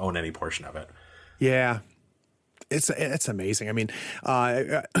doesn't own any portion of it. Yeah, it's amazing. I mean,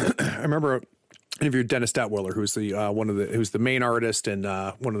 I remember interviewed Dennis Detwiller, who's who's the main artist and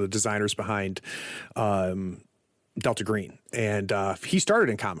one of the designers behind Delta Green, and he started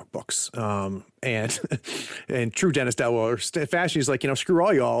in comic books. And true Dennis Detwiller fashion, he's like, screw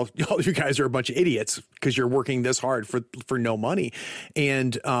all y'all you guys are a bunch of idiots because you're working this hard for no money.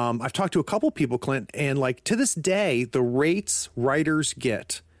 And I've talked to a couple people, Clint, and like to this day, the rates writers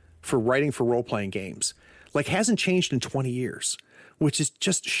get for writing for role playing games like hasn't changed in 20 years, which is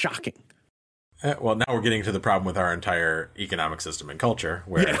just shocking. Well, now we're getting to the problem with our entire economic system and culture,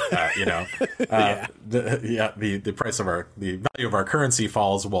 where the price of the value of our currency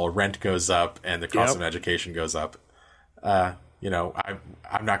falls while rent goes up and the cost of education goes up. I'm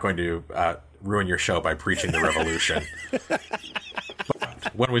not going to ruin your show by preaching the revolution. But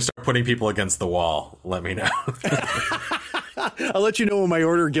when we start putting people against the wall, let me know. I'll let you know when my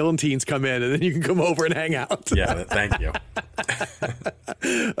order of Guillotines come in, and then you can come over and hang out. Yeah, thank you.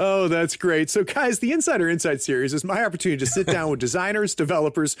 Oh, that's great. So, guys, the Insider Insight series is my opportunity to sit down with designers,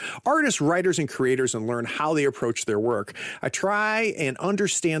 developers, artists, writers, and creators and learn how they approach their work. I try and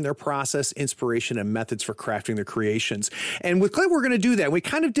understand their process, inspiration, and methods for crafting their creations. And with Clint, we're going to do that. We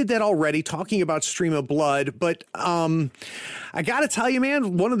kind of did that already, talking about Stream of Blood. But I got to tell you,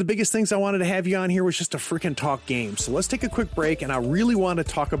 man, one of the biggest things I wanted to have you on here was just to freaking talk games. So let's take a quick break, and I really want to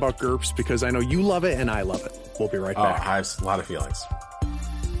talk about GURPS because I know you love it and I love it. We'll be right back. I have a lot of feelings.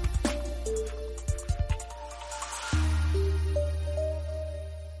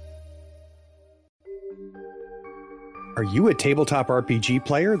 Are you a tabletop RPG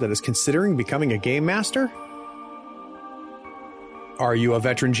player that is considering becoming a game master? Are you a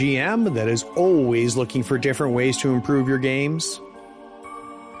veteran GM that is always looking for different ways to improve your games?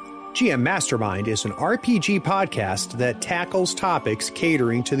 GM Mastermind is an RPG podcast that tackles topics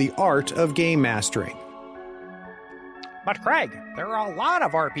catering to the art of game mastering. But Craig, there are a lot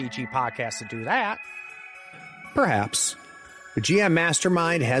of RPG podcasts that do that. Perhaps, but GM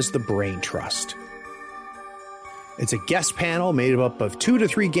Mastermind has the brain trust. It's a guest panel made up of 2 to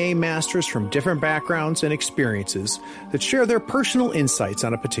 3 game masters from different backgrounds and experiences that share their personal insights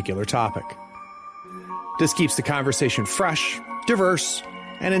on a particular topic. This keeps the conversation fresh, diverse,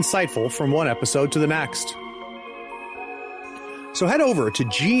 and insightful from one episode to the next. So head over to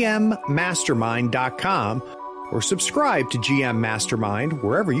gmmastermind.com or subscribe to GM Mastermind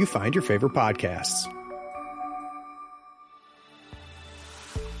wherever you find your favorite podcasts.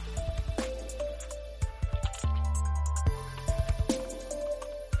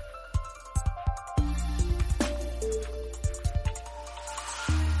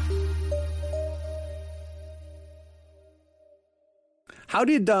 How'd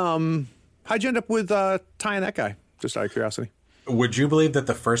you end up with tying that guy? Just out of curiosity. Would you believe that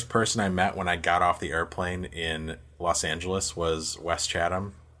the first person I met when I got off the airplane in Los Angeles was Wes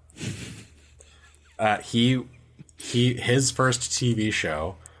Chatham? His first TV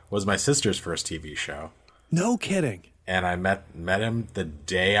show was my sister's first TV show. No kidding. And I met him the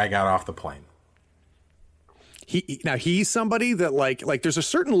day I got off the plane. He's somebody that like there's a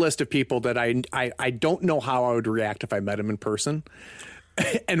certain list of people that I don't know how I would react if I met him in person.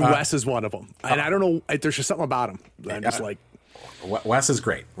 And Wes is one of them. And I don't know, there's just something about him. I'm just like, Wes is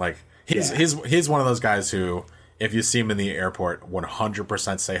great. Like he's one of those guys who, if you see him in the airport,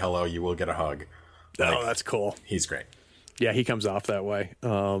 100% say hello. You will get a hug. Oh, that's cool. He's great. Yeah, he comes off that way.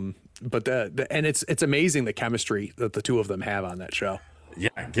 But and it's amazing the chemistry that the two of them have on that show.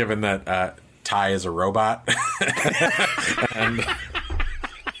 Yeah, given that Ty is a robot. And,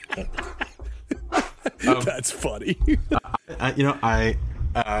 that's funny. I'm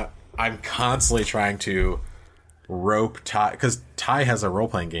constantly trying to rope Ty, because Ty has a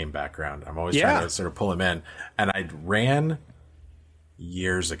role-playing game background. I'm always trying to sort of pull him in. And I ran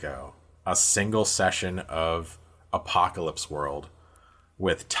years ago a single session of Apocalypse World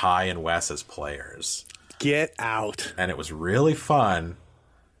with Ty and Wes as players. Get out. And it was really fun.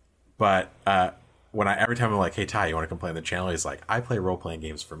 But every time I'm like, hey, Ty, you want to come play on the channel? He's like, I play role-playing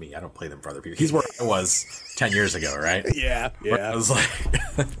games for me. I don't play them for other people. He's where I was 10 years ago, right? Yeah. I was like...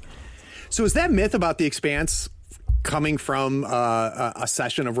 So is that myth about The Expanse coming from a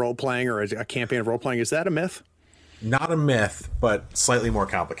session of role-playing or a campaign of role-playing, is that a myth? Not a myth, but slightly more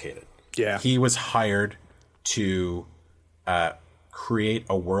complicated. Yeah. He was hired to create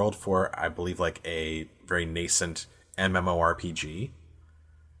a world for, I believe, like a very nascent MMORPG,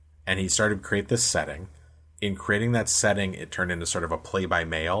 and he started to create this setting. In creating that setting, it turned into sort of a play by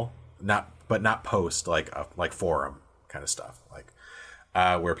mail, not post, like forum kind of stuff, like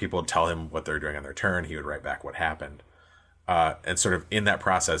where people would tell him what they're doing on their turn. He would write back what happened. And sort of in that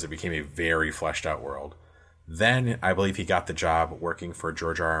process, it became a very fleshed out world. Then I believe he got the job working for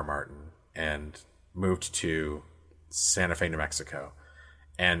George R.R. Martin and moved to Santa Fe, New Mexico,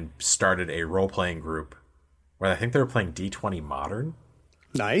 and started a role-playing group where I think they were playing D20 Modern.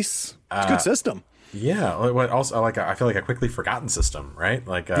 Nice. It's a good system. Yeah. Also, I feel like a quickly forgotten system, right?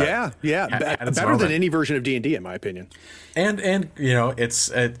 Like, yeah. Better than any version of D&D, in my opinion. And you know, it's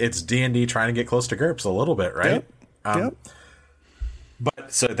D&D trying to get close to GURPS a little bit, right? Yep.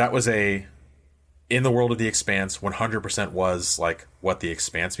 But so that was in the world of The Expanse, 100% was like what The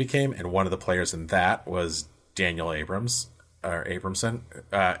Expanse became, and one of the players in that was Daniel Abramson,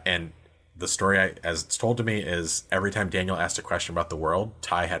 and the story, as it's told to me, is every time Daniel asked a question about the world,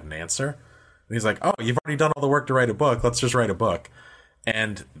 Ty had an answer. And he's like, oh, you've already done all the work to write a book. Let's just write a book.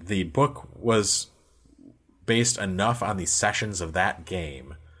 And the book was based enough on the sessions of that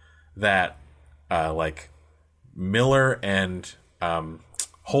game that like Miller and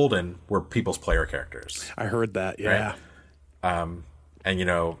Holden were people's player characters. I heard that, yeah. Right? And, you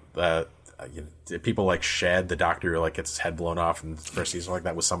know, people like Shed, the doctor who like gets his head blown off in the first season, like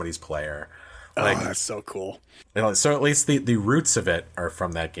that was somebody's player. Like, that's so cool. So at least the roots of it are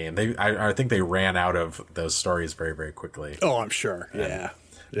from that game. I think they ran out of those stories very, very quickly. Oh, I'm sure. Yeah.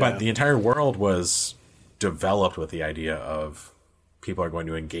 But the entire world was developed with the idea of people are going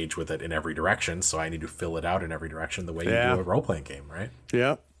to engage with it in every direction, so I need to fill it out in every direction the way you do a role-playing game, right?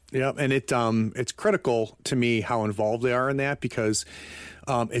 Yeah. Yeah, and it's critical to me how involved they are in that, because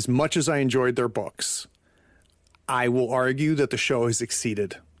as much as I enjoyed their books, I will argue that the show has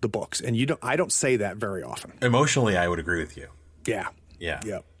exceeded the books, and I don't say that very often. Emotionally, I would agree with you. Yeah.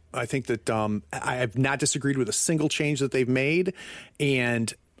 Yeah. I think that I have not disagreed with a single change that they've made,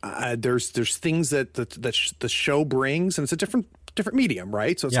 and there's things that the show brings, and it's a different medium,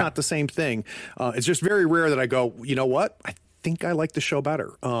 right? So it's not the same thing. It's just very rare that I go, you know what? I think I like the show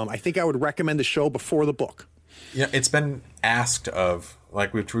better. I think I would recommend the show before the book. Yeah, it's been asked of,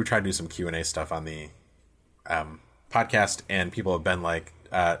 like, we tried to do some Q&A stuff on the podcast, and people have been like,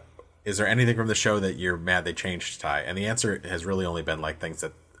 is there anything from the show that you're mad they changed, Ty? And the answer has really only been like things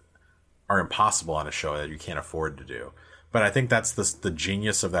that are impossible on a show that you can't afford to do. But I think that's the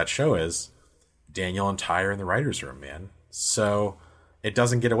genius of that show is Daniel and Ty are in the writer's room, man. So it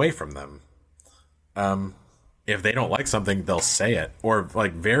doesn't get away from them. If they don't like something, they'll say it. Or,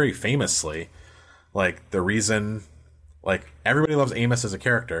 like, very famously, like, the reason, like, everybody loves Amos as a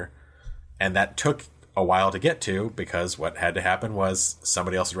character, and that took a while to get to, because what had to happen was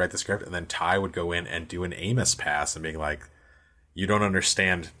somebody else would write the script, and then Ty would go in and do an Amos pass and being like, you don't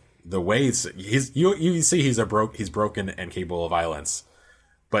understand the ways you see he's broken and capable of violence,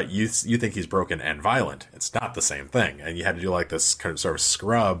 but you think he's broken and violent. It's not the same thing. And you had to do like this kind of sort of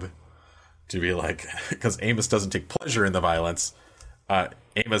scrub to be like, because Amos doesn't take pleasure in the violence.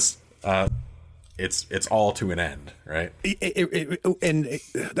 Amos, it's all to an end, right?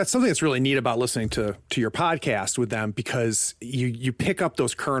 That's something that's really neat about listening to your podcast with them, because you pick up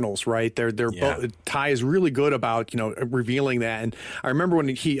those kernels, right? Ty is really good about, revealing that. And I remember when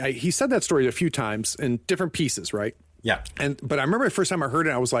he said that story a few times in different pieces, right? Yeah. But I remember the first time I heard it,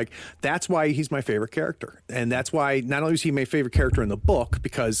 I was like, that's why he's my favorite character. And that's why not only is he my favorite character in the book,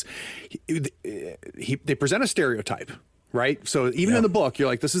 because they present a stereotype, right? So even in the book, you're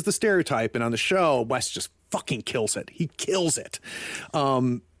like, this is the stereotype. And on the show, Wes just fucking kills it. He kills it.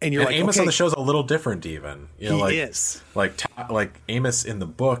 And you're like, Amos on the show is a little different even. He is. Like Amos in the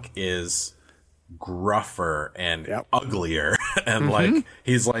book is gruffer and uglier. And like,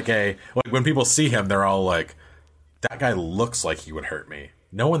 he's like when people see him, they're all like, that guy looks like he would hurt me.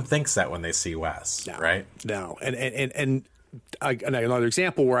 No one thinks that when they see Wes, right? No. And another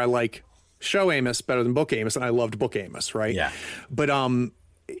example where I like show Amos better than book Amos, and I loved book Amos, right? Yeah. But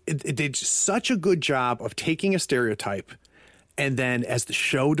it did such a good job of taking a stereotype, and then as the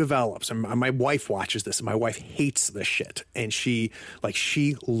show develops, and my wife watches this, and my wife hates this shit, and she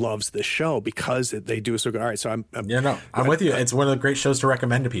loves this show because they do so good. All right, so I'm with you. It's one of the great shows to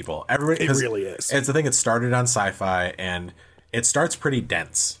recommend to people. Everybody, it really is. It's the thing. It started on Sci-Fi, and it starts pretty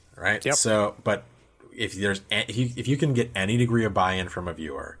dense, right? Yep. So, but if you can get any degree of buy-in from a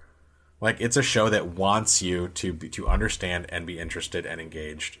viewer, like, it's a show that wants you to understand and be interested and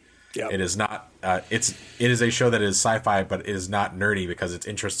engaged. Yep. It is not. It is a show that is sci-fi, but it is not nerdy because its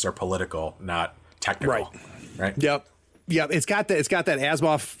interests are political, not technical. Right. Yep. Yeah, it's got that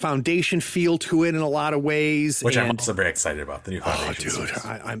Asimov Foundation feel to it in a lot of ways, which I'm also very excited about the new Foundation. Oh,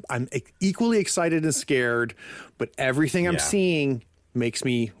 dude, I'm equally excited and scared, but everything I'm seeing makes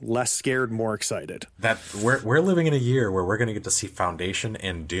me less scared, more excited. That we're living in a year where we're going to get to see Foundation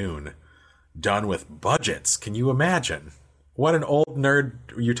and Dune done with budgets. Can you imagine? What an old nerd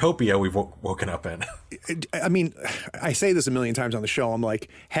utopia we've woken up in. I mean, I say this a million times on the show. I'm like,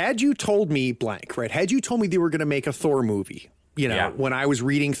 had you told me blank, right? Had you told me they were going to make a Thor movie, when I was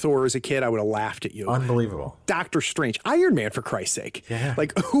reading Thor as a kid, I would have laughed at you. Unbelievable. Doctor Strange, Iron Man, for Christ's sake. Yeah.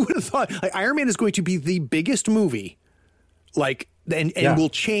 Like, who would have thought? Like, Iron Man is going to be the biggest movie, like, and will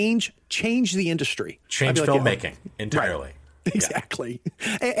change the industry. Change filmmaking entirely. Right. Exactly.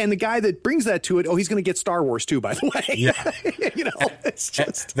 And the guy that brings that to it, he's going to get Star Wars too, by the way. Yeah. It's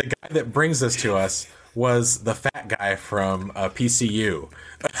just... The guy that brings this to us was the fat guy from PCU.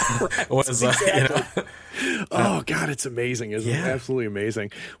 Exactly. Oh, God, it's amazing, isn't it? Absolutely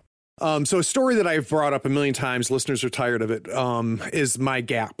amazing. So a story that I've brought up a million times, listeners are tired of it, is my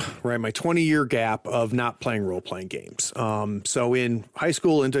gap, right? My 20-year gap of not playing role-playing games. So in high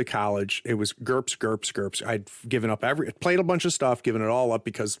school into college, it was GURPS. I'd given up played a bunch of stuff, given it all up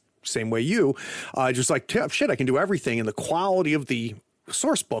because same way you, just like, shit, I can do everything. And the quality of the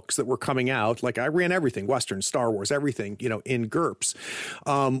source books that were coming out, like I ran everything, Western, Star Wars, everything, in GURPS.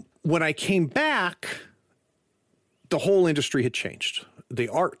 When I came back, the whole industry had changed. The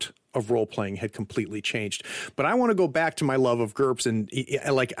art of role-playing had completely changed. But I want to go back to my love of GURPS, and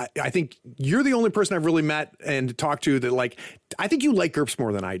I think you're the only person I've really met and talked to that I think you like GURPS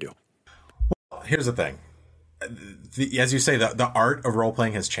more than I do. Well, here's the thing. As you say, the art of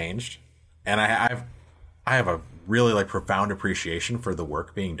role-playing has changed, and I have a really profound appreciation for the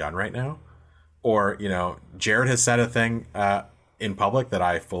work being done right now. Or, Jared has said a thing in public that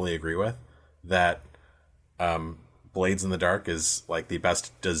I fully agree with, that Blades in the Dark is the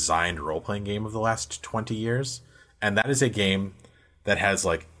best designed role-playing game of the last 20 years. And that is a game that has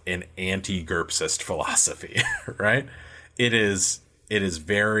an anti-GURPSist philosophy, right? It is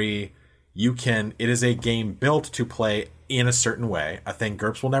very, it is a game built to play in a certain way, a thing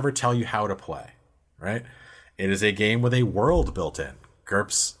GURPS will never tell you how to play, right? It is a game with a world built in.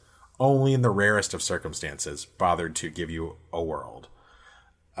 GURPS only in the rarest of circumstances bothered to give you a world.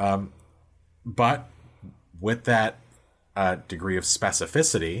 But with that degree of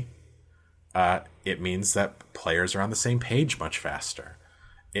specificity, it means that players are on the same page much faster.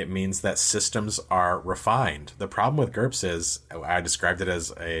 It means that systems are refined. The problem with GURPS is, I described it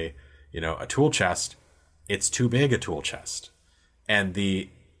as a tool chest. It's too big a tool chest. And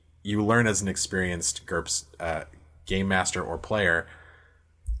you learn as an experienced GURPS game master or player,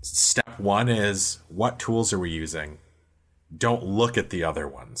 step one is, what tools are we using? Don't look at the other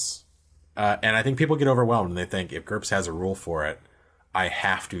ones. And I think people get overwhelmed and they think, if GURPS has a rule for it, I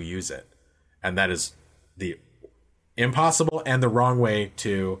have to use it. And that is the impossible and the wrong way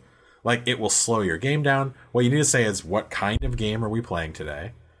to, it will slow your game down. What you need to say is, what kind of game are we playing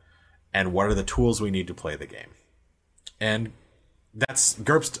today? And what are the tools we need to play the game? And that's,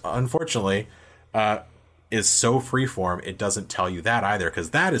 GURPS, unfortunately, is so freeform, it doesn't tell you that either,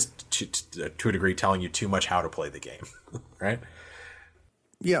 because that is, to a degree, telling you too much how to play the game, right?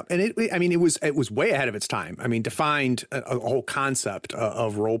 Yeah, and it was way ahead of its time. I mean, defined a whole concept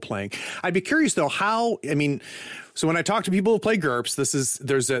of role playing. I'd be curious though so when I talk to people who play GURPS,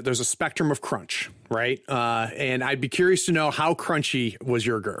 there's a spectrum of crunch, right? And I'd be curious to know, how crunchy was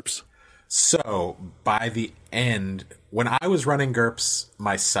your GURPS? So by the end, when I was running GURPS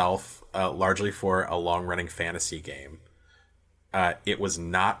myself, largely for a long running fantasy game, it was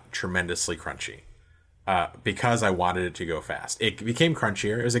not tremendously crunchy. Because I wanted it to go fast. It became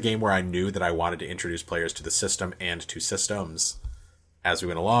crunchier. It was a game where I knew that I wanted to introduce players to the system and to systems as we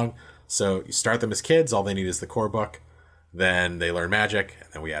went along. So you start them as kids, all they need is the core book. Then they learn magic,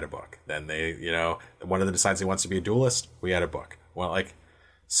 and then we add a book. Then they, one of them decides he wants to be a duelist, we add a book. Well,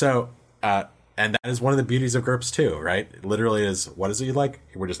 and that is one of the beauties of GURPS too, right? It literally is, what is it you like?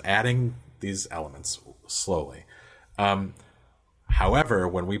 We're just adding these elements slowly. However,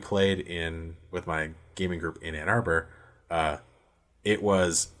 when we played with my gaming group in Ann Arbor, it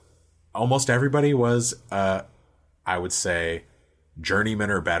was almost everybody was, I would say,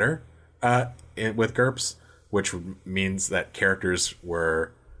 journeyman or better with GURPS, which means that characters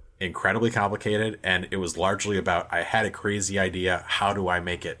were incredibly complicated, and it was largely about, I had a crazy idea, how do I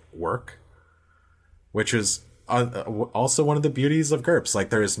make it work? Which is also one of the beauties of GURPS.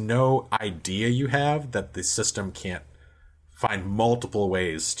 There is no idea you have that the system can't find multiple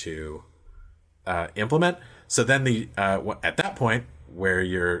ways to implement. So then at that point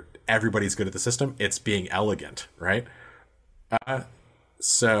where everybody's good at the system, it's being elegant, right?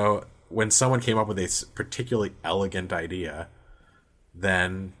 So when someone came up with a particularly elegant idea,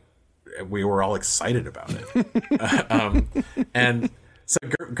 then we were all excited about it. And so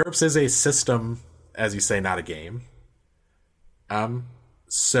GURPS is a system, as you say, not a game.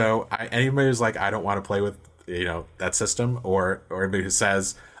 So anybody who's like, I don't want to play with, that system, or anybody who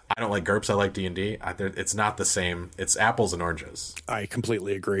says, I don't like GURPS, I like D&D, it's not the same. It's apples and oranges. I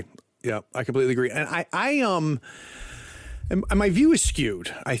completely agree. Yeah, I completely agree. And and my view is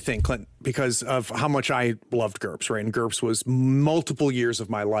skewed, I think, Clint, because of how much I loved GURPS, right? And GURPS was multiple years of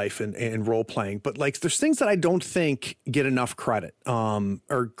my life in role playing. But like, there's things that I don't think get enough credit, or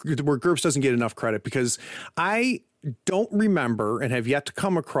where GURPS doesn't get enough credit, because I don't remember and have yet to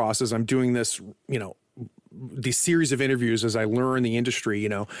come across, as I'm doing this, these series of interviews, as I learn the industry,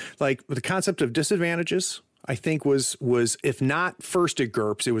 like the concept of disadvantages, I think was if not first at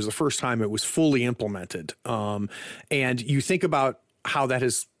GURPS, it was the first time it was fully implemented. And you think about how that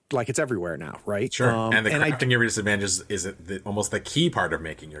is, like, it's everywhere now, right? Sure. And the crafting your disadvantages is almost the key part of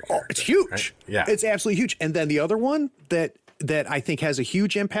making your character. It's huge. Right? Yeah, it's absolutely huge. And then the other one that I think has a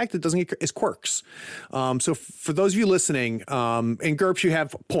huge impact that doesn't get is quirks. So for those of you listening, in GURPS, you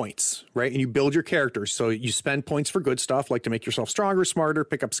have points, right? And you build your characters. So you spend points for good stuff, like to make yourself stronger, smarter,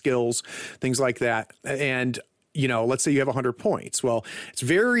 pick up skills, things like that. And let's say you have 100 points. Well,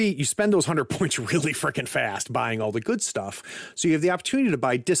 you spend those 100 points really freaking fast buying all the good stuff. So you have the opportunity to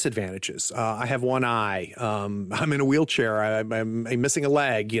buy disadvantages. I have one eye. I'm in a wheelchair. I'm missing a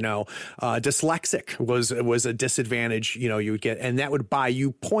leg. Dyslexic was a disadvantage, you would get, and that would buy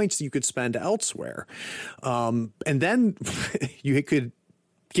you points that you could spend elsewhere. And then you could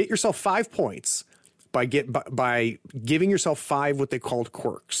get yourself 5 points by giving yourself 5 what they called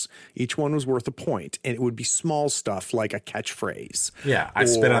quirks. Each one was worth a point, and it would be small stuff like a catchphrase. Yeah, I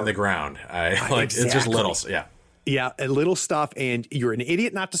spit on the ground. Exactly. It's just little. Yeah. Yeah, little stuff, and you're an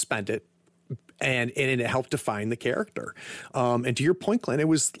idiot not to spend it, and it helped define the character. And to your point, Clint, it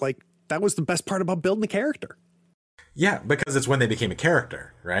was like that was the best part about building the character. Yeah, because it's when they became a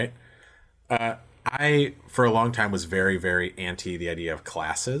character, right? I, for a long time, was very, very anti the idea of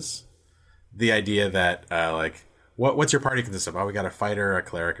classes. The idea that, what's your party consist of? Oh, we got a fighter, a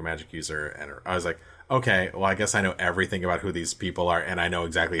cleric, a magic user. And I was like, okay, well, I guess I know everything about who these people are, and I know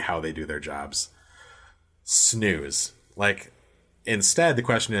exactly how they do their jobs. Snooze. Like, instead, the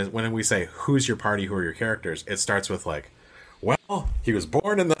question is, when we say, who's your party, who are your characters, it starts with, like, well, he was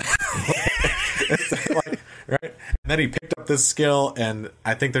born in the... right? And then he picked up this skill, and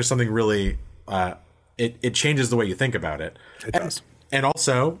I think there's something really... It changes the way you think about it. It does. And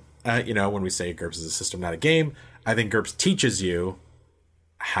also... when we say GURPS is a system, not a game, I think GURPS teaches you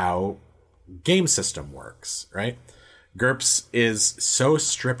how game system works, right? GURPS is so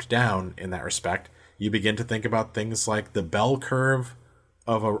stripped down in that respect. You begin to think about things like the bell curve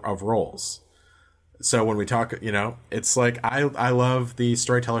of roles. So when we talk, it's like I love the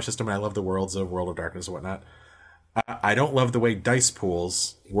storyteller system, and I love the worlds of World of Darkness and whatnot. I don't love the way dice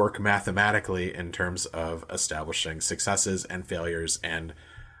pools work mathematically in terms of establishing successes and failures and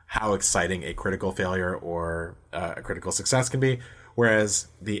how exciting a critical failure or a critical success can be. Whereas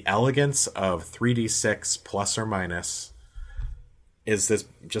the elegance of 3d6 plus or minus is this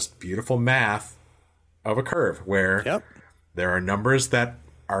just beautiful math of a curve where there are numbers that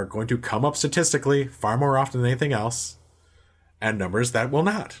are going to come up statistically far more often than anything else, and numbers that will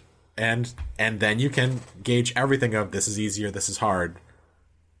not. And then you can gauge everything of this is easier, this is hard,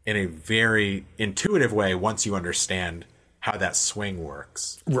 in a very intuitive way once you understand how that swing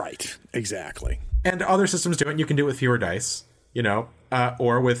works. Right, exactly. And other systems do it, and you can do it with fewer dice,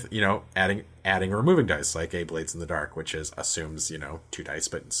 or with, adding or removing dice, like a Blades in the Dark, which assumes, 2 dice,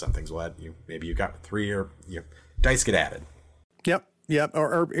 but some things will add, maybe you got 3 or dice get added. Yep.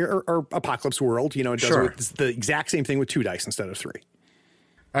 Or Apocalypse World, it does the exact same thing with 2 dice instead of 3.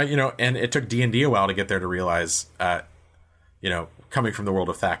 And it took D&D a while to get there to realize, coming from the world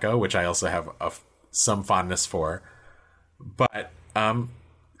of THAC0, which I also have some fondness for, but a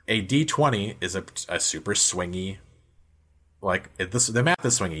D20 is a super swingy, the math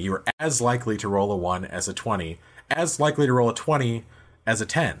is swingy. You are as likely to roll a 1 as a 20, as likely to roll a 20 as a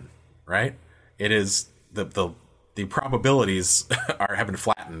 10, right? It is the probabilities have been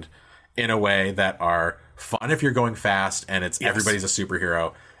flattened in a way that are fun if you're going fast and everybody's a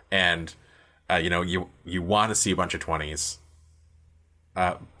superhero, and you want to see a bunch of 20s,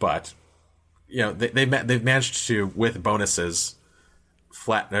 but they've managed to, with bonuses,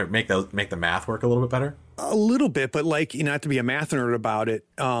 make the math work a little bit better. A little bit, but not to be a math nerd about it,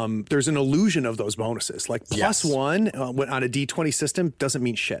 there's an illusion of those bonuses. Like +1 on a D20 system doesn't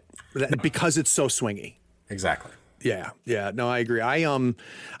mean shit because it's so swingy. Exactly. Yeah. No, I agree. I mean,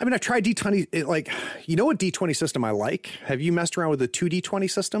 I tried D20. Like, you know what D20 system I like? Have you messed around with the 2D20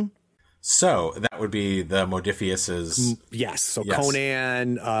 system? So that would be the Modifius's. Yes. So yes.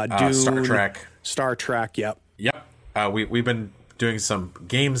 Conan, Dune, Star Trek. Yep. We've been doing some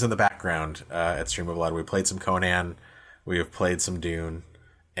games in the background at Stream of Blood. We played some Conan. We have played some Dune,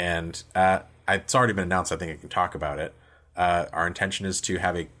 and it's already been announced. I think I can talk about it. Our intention is to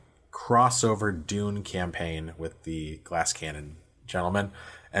have a crossover Dune campaign with the Glass Cannon gentlemen,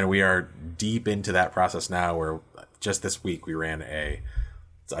 and we are deep into that process now. Where just this week we ran a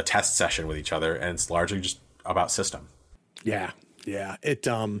test session with each other, and it's largely just about system. Yeah. It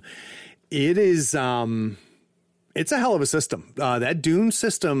is. It's a hell of a system. That Dune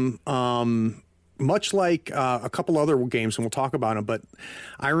system, much like a couple other games, and we'll talk about them. But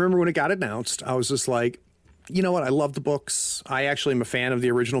I remember when it got announced, I was just like, you know what? I love the books. I actually am a fan of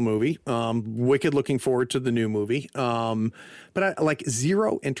the original movie. Wicked looking forward to the new movie. But I like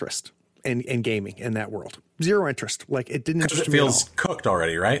zero interest in gaming in that world. Zero interest. Like, it didn't interest me at all. It feels cooked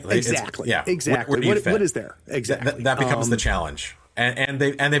already, right? Like, exactly. Exactly. What is there? Exactly. That becomes the challenge. And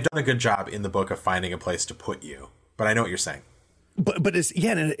they've done a good job in the book of finding a place to put you. But I know what you're saying. But it's,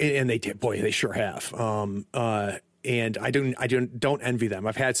 yeah, and they did. Boy, they sure have. And I don't envy them.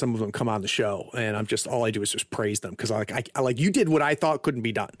 I've had some of them come on the show, and I'm just, all I do is just praise them, because I like, you did what I thought couldn't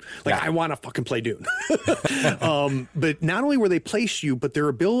be done. Like, yeah. I want to fucking play Dune. But not only where they place you, but their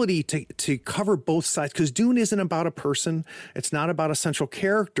ability to cover both sides, because Dune isn't about a person. It's not about a central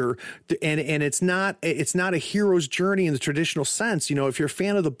character, and it's not a hero's journey in the traditional sense. You know, if you're a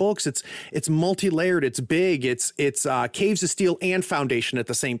fan of the books, it's multi-layered, it's big, it's Caves of Steel and Foundation at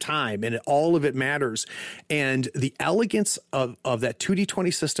the same time, and all of it matters. And the elegance of that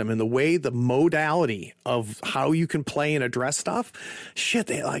 2D20 system and the way, the modality of how you can play and address stuff, shit,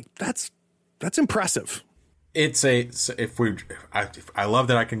 that's impressive. I love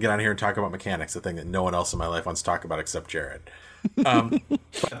that I can get on here and talk about mechanics, the thing that no one else in my life wants to talk about except Jared. But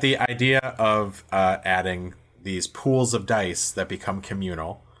the idea of adding these pools of dice that become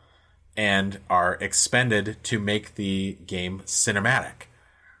communal and are expended to make the game cinematic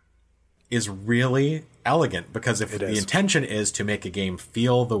is really elegant, because if the intention is to make a game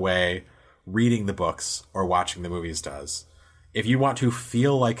feel the way reading the books or watching the movies does, if you want to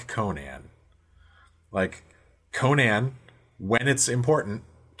feel like Conan, when it's important,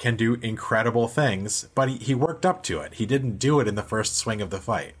 can do incredible things, but he worked up to it. He didn't do it in the first swing of the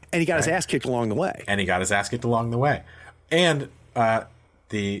fight. And he got his ass kicked along the way. And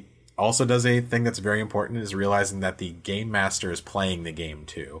the also does a thing that's very important, is realizing that the game master is playing the game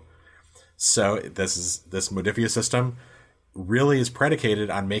too. So this Modiphius system really is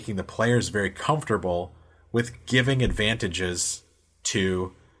predicated on making the players very comfortable with giving advantages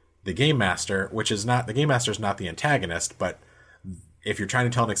to the game master, which is not, the game master is not the antagonist, but if you're trying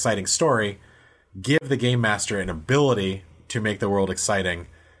to tell an exciting story, give the game master an ability to make the world exciting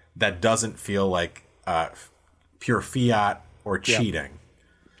that doesn't feel like pure fiat or cheating.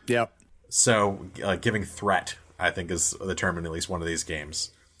 Yep. So giving threat, I think, is the term in at least one of these games,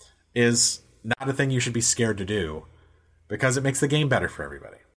 is not a thing you should be scared to do, because it makes the game better for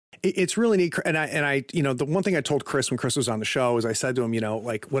everybody. It's really neat. And I, you know, the one thing I told Chris when Chris was on the show is I said to him, you know,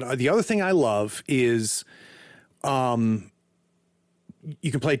 like, the other thing I love is, you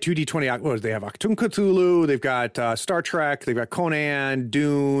can play 2D20. What do they have? Achtung Cthulhu. They've got Star Trek. They've got Conan,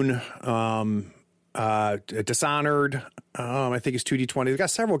 Dune, Dishonored. I think it's 2D20. They've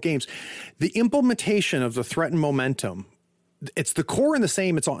got several games. The implementation of the threat and momentum, it's the core and the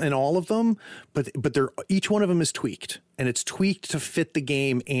same. It's all in all of them, but they're, each one of them is tweaked, and it's tweaked to fit the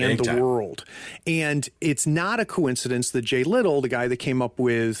game and the world. And it's not a coincidence that Jay Little, the guy that came up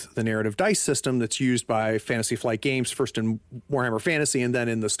with the narrative dice system that's used by Fantasy Flight Games, first in Warhammer Fantasy and then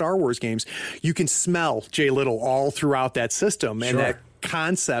in the Star Wars games, you can smell Jay Little all throughout that system, and that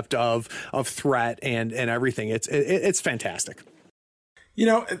concept of threat and everything. It's fantastic. You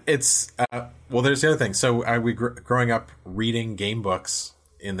know, it's well, there's the other thing. So we growing up reading game books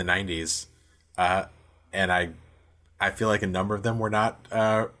in the 90s, and I feel like a number of them were not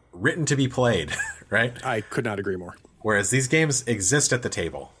written to be played, right? I could not agree more. Whereas these games exist at the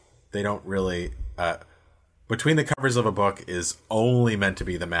table. They don't really between the covers of a book is only meant to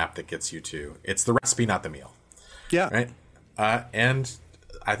be the map that gets you to. It's the recipe, not the meal. Yeah. Right. And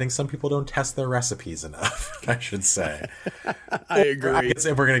I think some people don't test their recipes enough, I should say. I agree. I guess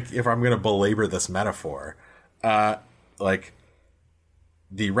if I'm gonna belabor this metaphor, like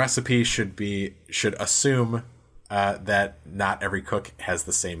the recipe should assume that not every cook has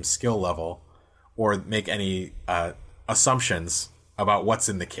the same skill level, or make any assumptions about what's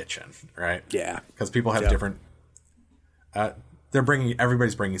in the kitchen, right? Yeah. Because people have different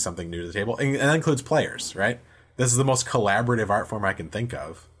Everybody's bringing something new to the table, and that includes players, right? This is the most collaborative art form I can think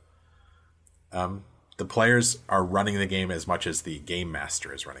of. The players are running the game as much as the game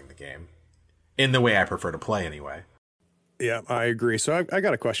master is running the game, in the way I prefer to play, anyway. Yeah, I agree. So I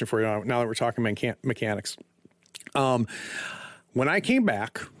got a question for you now that we're talking mechanics. When I came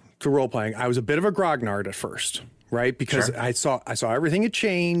back to role playing, I was a bit of a grognard at first, right? Because Sure. I saw everything had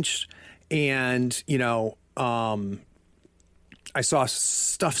changed, and I saw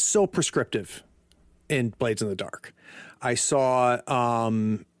stuff so prescriptive in Blades in the Dark. I saw,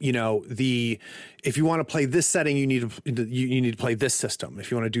 if you want to play this setting, you need to play this system.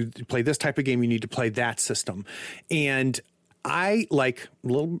 If you want to play this type of game, you need to play that system. And I, like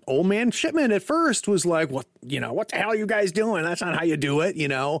little old man Shipman at first, was like, what the hell are you guys doing? That's not how you do it,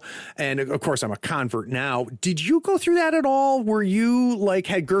 And of course, I'm a convert now. Did you go through that at all? Were you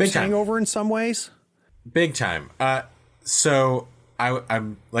had GURPS hangover in some ways? Big time. So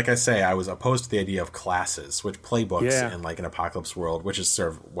I'm like I say, I was opposed to the idea of classes, which playbooks in an Apocalypse World, which is sort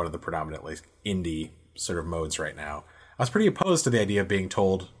of one of the predominantly indie sort of modes right now. I was pretty opposed to the idea of being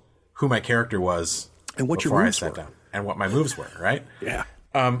told who my character was and what before your I moves sat were. down, and what my moves were, right? Yeah.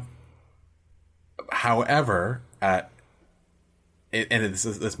 However,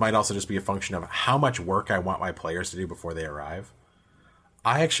 this might also just be a function of how much work I want my players to do before they arrive.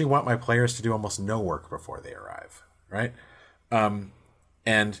 I actually want my players to do almost no work before they arrive, right? And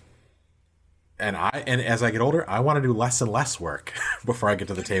as I get older, I want to do less and less work before I get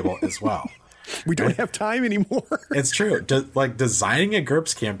to the table as well. We don't have time anymore. It's true. Designing a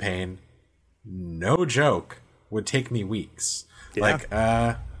GURPS campaign, no joke, would take me weeks. Yeah.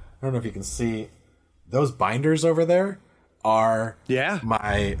 I don't know if you can see those binders over there are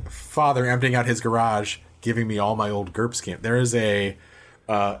my father emptying out his garage, giving me all my old GURPS camp. There is a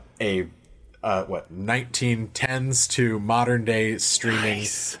 1910s to modern day streaming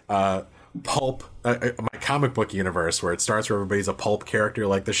pulp, my comic book universe, where it starts where everybody's a pulp character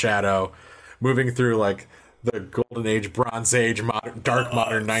like the Shadow, moving through the Golden Age, Bronze Age, dark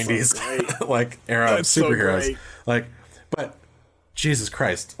modern 90s era of superheroes. But Jesus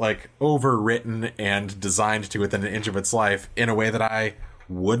Christ, overwritten and designed to within an inch of its life in a way that I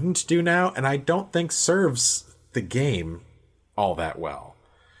wouldn't do now, and I don't think serves the game all that well.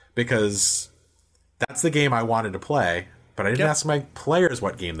 Because that's the game I wanted to play, but I didn't ask my players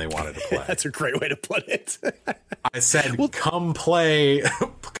what game they wanted to play. That's a great way to put it. I said, come play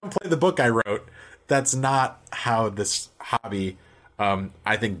the book I wrote. That's not how this hobby,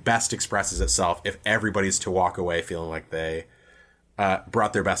 I think, best expresses itself if everybody's to walk away feeling like they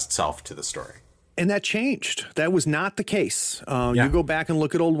brought their best self to the story. And that changed. That was not the case. You go back and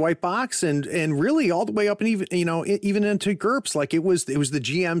look at old White Box, and really all the way up, and even into GURPS, it was the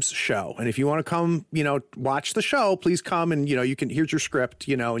GM's show. And if you want to come, watch the show, please come, and you can. Here's your script,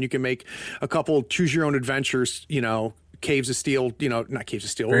 and you can make a couple choose your own adventures. Caves of Steel. Not Caves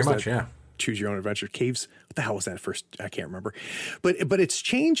of Steel. Very much, yeah. Choose your own adventure. Caves. What the hell was that first? I can't remember. But it's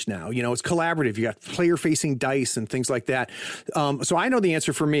changed now. It's collaborative. You got player facing dice and things like that. So I know the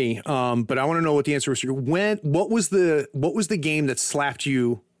answer for me. But I want to know what the answer was for you. What was the game that slapped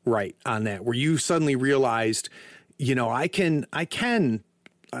you right on that? Where you suddenly realized, they're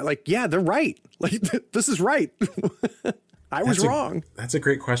right. This is right. I was wrong. That's a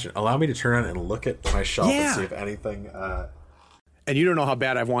great question. Allow me to turn on and look at my shelf and see if anything. And you don't know how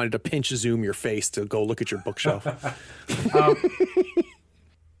bad I've wanted to pinch zoom your face to go look at your bookshelf. Boy,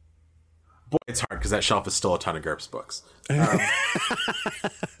 it's hard because that shelf is still a ton of GURPS books. And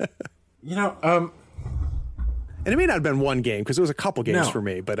it may not have been one game because it was a couple games for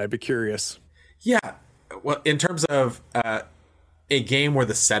me, but I'd be curious. Yeah. Well, in terms of a game where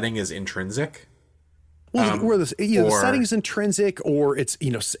the setting is intrinsic. Well, where the setting is intrinsic, or it's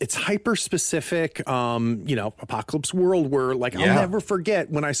it's hyper specific. Apocalypse World, where I'll never forget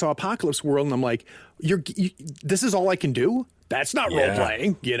when I saw Apocalypse World, and I'm like, this is all I can do. That's not role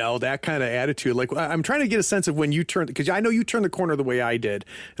playing. That kind of attitude. I'm trying to get a sense of when you turned, because I know you turned the corner the way I did,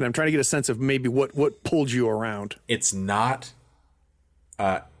 and I'm trying to get a sense of maybe what pulled you around. It's not.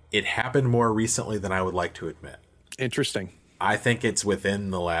 It happened more recently than I would like to admit. Interesting. I think it's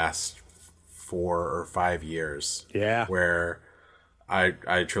within the last 4 or 5 years. Yeah. Where I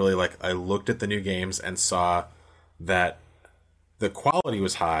truly I looked at the new games and saw that the quality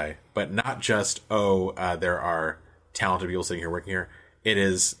was high, but not just, there are talented people sitting here working here. It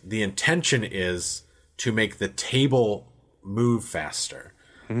is, the intention is to make the table move faster.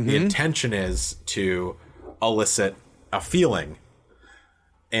 Mm-hmm. The intention is to elicit a feeling.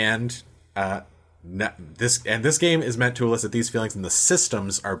 And this game is meant to elicit these feelings, and the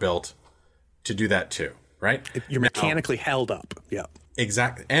systems are built to do that too, right? You're mechanically held up. Yeah.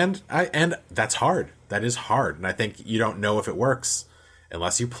 Exactly. And that's hard. That is hard. And I think you don't know if it works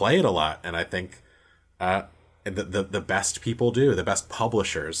unless you play it a lot. And I think the best people do, the best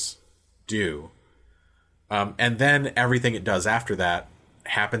publishers do. And then everything it does after that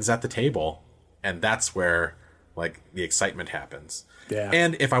happens at the table. And that's where like the excitement happens. Yeah.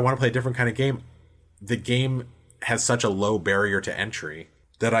 And if I want to play a different kind of game, the game has such a low barrier to entry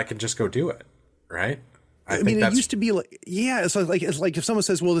that I can just go do it. Right. I mean, it used to be like, yeah, it's like if someone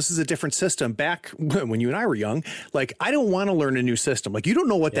says, well, this is a different system back when you and I were young, like, I don't want to learn a new system. Like, you don't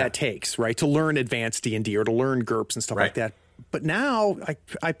know what that takes, right? To learn advanced D&D or to learn GURPS and stuff like that. But now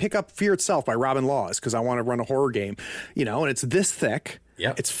I pick up Fear Itself by Robin Laws because I want to run a horror game, you know, and it's this thick.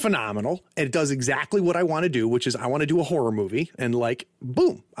 Yep. It's phenomenal. And it does exactly what I want to do, which is I want to do a horror movie. And like,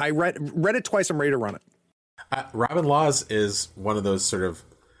 boom, I read it twice. I'm ready to run it. Robin Laws is one of those sort of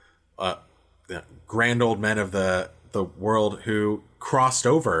grand old men of the world who crossed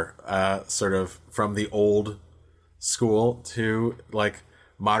over sort of from the old school to like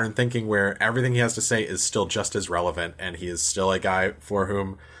modern thinking, where everything he has to say is still just as relevant, and he is still a guy for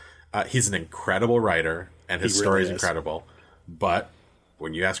whom he's an incredible writer and his story is incredible. But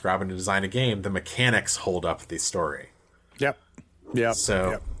when you ask Robin to design a game, the mechanics hold up the story. Yep.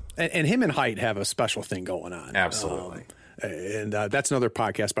 So and him and Haidt have a special thing going on. Absolutely. And that's another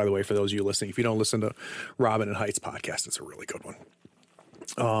podcast, by the way, for those of you listening. If you don't listen to Robin and Haidt's podcast, it's a really good one.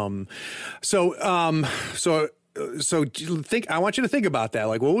 So I want you to think about that.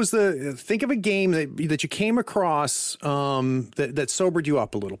 Like, what was think of a game that you came across that sobered you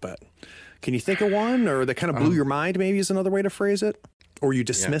up a little bit. Can you think of one, or that kind of blew your mind? Maybe is another way to phrase it, or you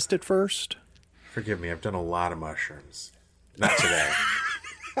dismissed it first. Forgive me, I've done a lot of mushrooms. Not today.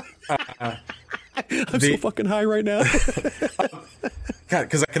 I'm so fucking high right now. God,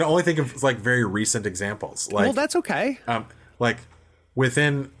 because I can only think of like very recent examples. Like, well, that's okay. Like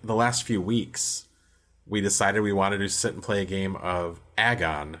within the last few weeks, we decided we wanted to sit and play a game of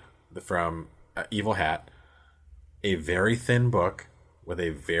Agon from Evil Hat, a very thin book with a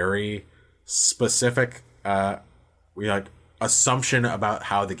very specific assumption about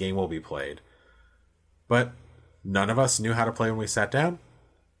how the game will be played. But none of us knew how to play when we sat down.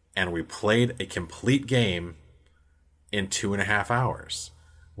 And we played a complete game in 2.5 hours.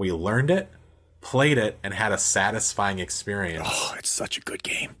 We learned it, played it, and had a satisfying experience. Oh, it's such a good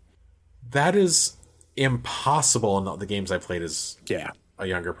game. That is impossible in the games I played as a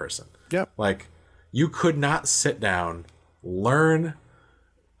younger person. Yep. Like, you could not sit down, learn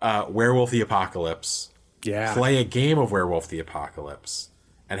Werewolf the Apocalypse, play a game of Werewolf the Apocalypse,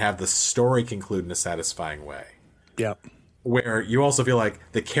 and have the story conclude in a satisfying way. Yep. Where you also feel like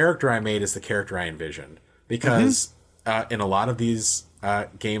the character I made is the character I envisioned. Because in a lot of these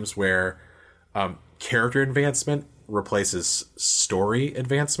games where character advancement replaces story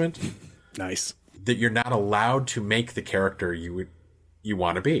advancement, nice, that you're not allowed to make the character you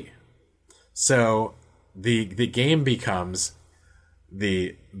want to be. So the game becomes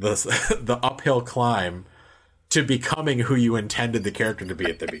the uphill climb to becoming who you intended the character to be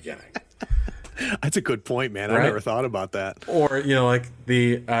at the beginning. That's a good point, man. Right? I never thought about that. Or, you know, like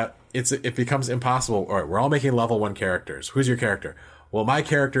it becomes impossible. All right, we're all making level 1 characters. Who's your character? Well, my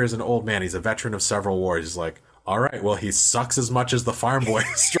character is an old man. He's a veteran of several wars. He's like, all right, well, he sucks as much as the farm boy.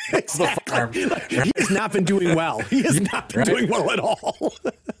 Exactly. The farm. He has not been doing well. He has not been doing well at all.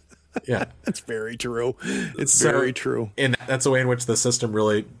 Yeah. That's very true. It's very true. And that's a way in which the system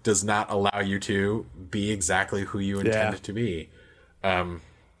really does not allow you to be exactly who you intended to be.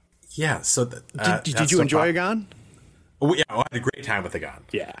 So did you enjoy Agon? Oh, yeah, I had a great time with Agon.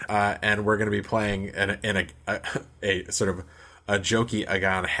 Yeah. And we're going to be playing in a sort of a jokey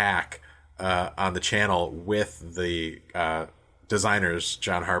Agon hack on the channel with the designers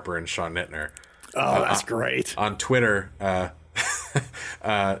John Harper and Sean Nittner. Oh, that's great. On Twitter,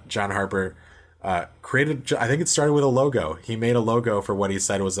 John Harper created, I think it started with a logo. He made a logo for what he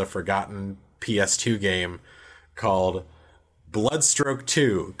said was a forgotten PS2 game called Bloodstroke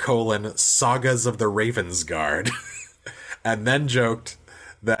 2, Sagas of the Ravensguard. And then joked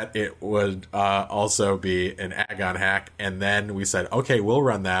that it would also be an Agon hack. And then we said, okay, we'll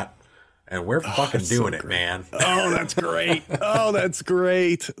run that. And we're fucking doing it, man. Oh, that's great. Oh, that's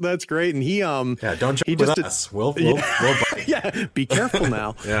great. That's great. And he don't joke with us. We'll bite. Yeah, be careful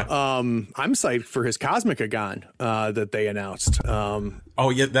now. Yeah. I'm psyched for his Cosmic Agon that they announced. I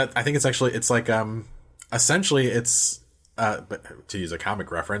think it's like essentially it's but to use a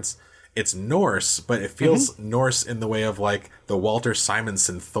comic reference, it's Norse, but it feels Norse in the way of like the Walter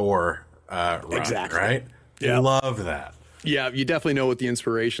Simonson Thor run, exactly. Right? Yeah. Love that. Yeah, you definitely know what the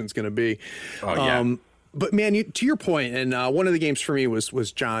inspiration's going to be. Oh, yeah. But man, to your point, and one of the games for me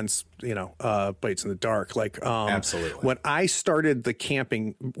was John's, Blades in the Dark. Like, Absolutely. When I started the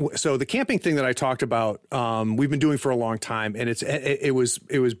camping, so the camping thing that I talked about, we've been doing for a long time, and it was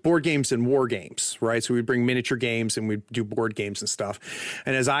board games and war games, right? So we'd bring miniature games and we'd do board games and stuff.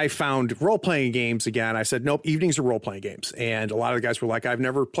 And as I found role playing games again, I said, nope, evenings are role playing games. And a lot of the guys were like, I've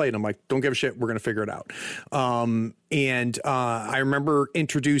never played. I'm like, don't give a shit. We're going to figure it out. And I remember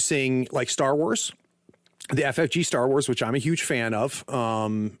introducing like Star Wars. The FFG Star Wars, which I'm a huge fan of.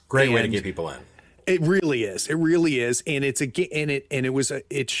 Great way to get people in. It really is. It really is. And it's that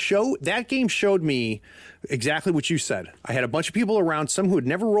game showed me exactly what you said. I had a bunch of people around, some who had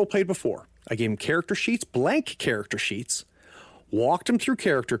never role played before. I gave them character sheets, blank character sheets, walked them through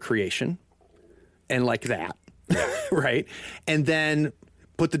character creation, and like that, right? And then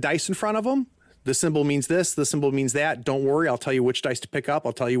put the dice in front of them. The symbol means this, the symbol means that. Don't worry, I'll tell you which dice to pick up.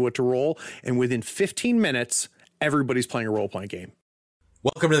 I'll tell you what to roll. And within 15 minutes, everybody's playing a role-playing game.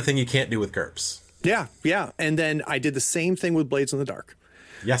 Welcome to the thing you can't do with GURPS. Yeah, yeah. And then I did the same thing with Blades in the Dark.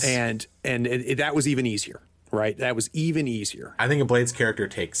 Yes. And that was even easier, right? That was even easier. I think a Blades character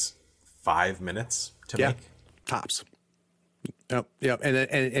takes 5 minutes to make. Tops. Yep.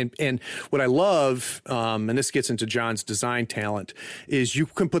 And what I love, and this gets into John's design talent, is you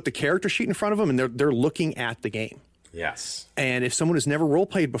can put the character sheet in front of them and they're looking at the game. Yes. And if someone has never role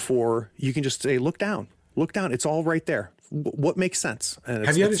played before, you can just say, look down. It's all right there. What makes sense?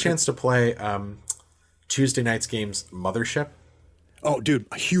 Have you had a chance to play Tuesday night's games Mothership? Oh, dude,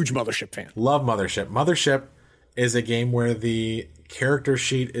 a huge Mothership fan. Love Mothership. Mothership is a game where the character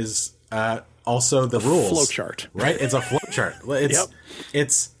sheet is also the rules flowchart, right? It's a flowchart.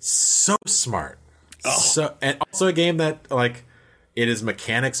 It's so smart. And also a game that like it is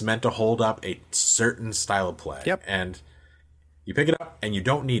mechanics meant to hold up a certain style of play. Yep. And you pick it up and you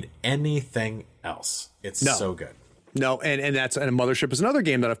don't need anything else. It's so good. No, and Mothership is another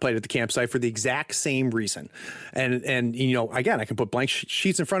game that I've played at the campsite for the exact same reason. And again, I can put blank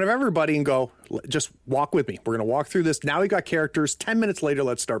sheets in front of everybody and go, just walk with me. We're going to walk through this. Now we got characters. 10 minutes later,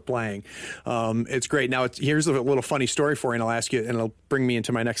 let's start playing. It's great. Now, here's a little funny story for you, and I'll ask you, and it'll bring me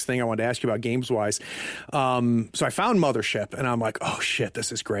into my next thing I wanted to ask you about games-wise. So I found Mothership, and I'm like, oh, shit,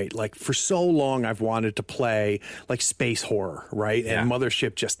 this is great. Like, for so long, I've wanted to play, like, space horror, right? Yeah. And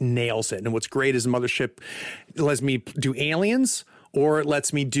Mothership just nails it. And what's great is Mothership lets me do aliens, or it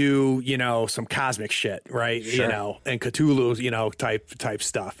lets me do, some cosmic shit, right? Sure. And Cthulhu, type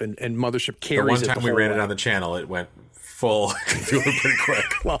stuff. And Mothership carries it. The one time we ran it on the channel, it went full Cthulhu pretty quick.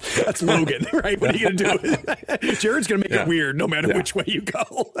 Well, that's Logan, right? What are you going to do? Jared's going to make it weird no matter which way you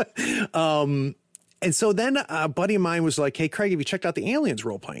go. And so then a buddy of mine was like, hey, Craig, have you checked out the Aliens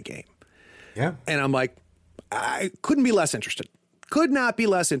role-playing game? Yeah. And I'm like, I couldn't be less interested. Could not be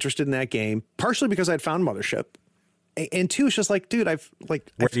less interested in that game, partially because I'd found Mothership. And two, it's just like, dude, where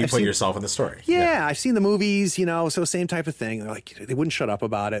do you put yourself in the story? Yeah, I've seen the movies, so same type of thing. They're like, they wouldn't shut up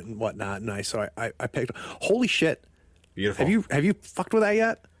about it and whatnot. And so I picked, holy shit. Beautiful. Have you fucked with that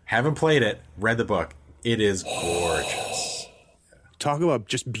yet? Haven't played it, read the book. It is gorgeous. Talk about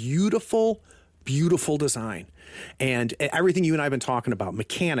just beautiful design. And everything you and I have been talking about,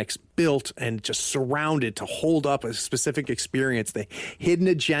 mechanics built and just surrounded to hold up a specific experience, the hidden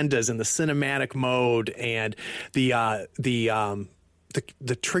agendas in the cinematic mode, and the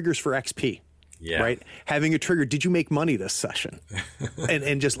triggers for XP. Yeah. Right. Having a trigger. Did you make money this session?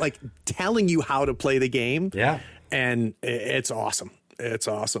 and just like telling you how to play the game. Yeah. And it's awesome. It's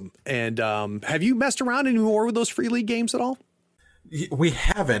awesome. And have you messed around anymore with those Free League games at all? We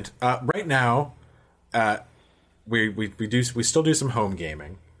haven't. Right now, we still do some home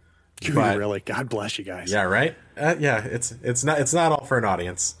gaming. But, really, God bless you guys. Yeah, right. It's not all for an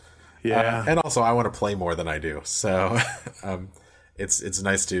audience. Yeah, and also I want to play more than I do, so it's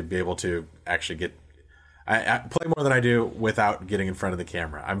nice to be able to actually I play more than I do without getting in front of the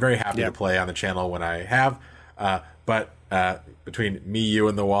camera. I'm very happy to play on the channel when I have, but between me, you,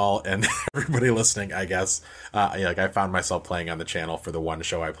 and the wall, and everybody listening, I guess, I found myself playing on the channel for the one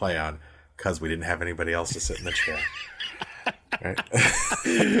show I play on because we didn't have anybody else to sit in the chair. Right.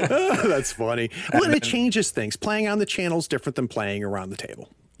 That's funny. Well, and it changes things. Playing on the channel is different than playing around the table.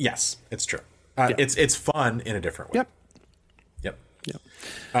 Yes, it's true. It's fun in a different way.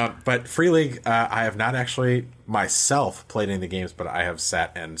 Yep. But Free League, I have not actually myself played any of the games, but I have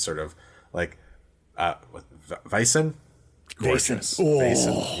sat and sort of like Vysen. Gorgeous.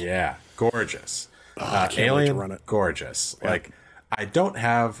 Vysen. Yeah, gorgeous. Alien, run it. Gorgeous. Yeah. Like, I don't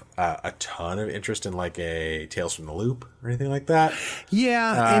have a ton of interest in like a Tales from the Loop or anything like that.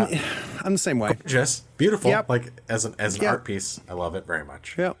 Yeah, I'm the same way. Gorgeous, beautiful. Yep. Like as an art piece, I love it very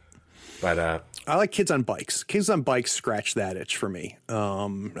much. Yep. But I like Kids on Bikes. Kids on Bikes scratch that itch for me. I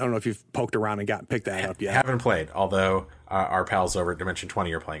don't know if you've poked around and picked that up yet. Haven't played, although our pals over at Dimension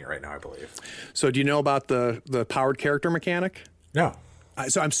 20 are playing it right now, I believe. So do you know about the powered character mechanic? No.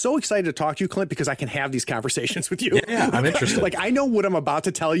 So I'm so excited to talk to you, Clint, because I can have these conversations with you. Yeah, I'm interested. Like, I know what I'm about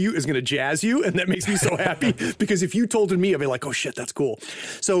to tell you is going to jazz you, and that makes me so happy. Because if you told me, I'd be like, oh shit, that's cool.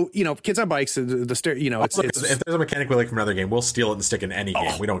 So, Kids on Bikes, it's if there's a mechanic we like from another game, we'll steal it and stick it in any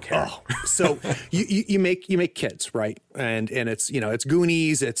game. We don't care. So you make kids, right? And it's it's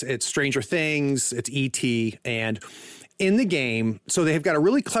Goonies, it's Stranger Things, it's E.T. and in the game, so they've got a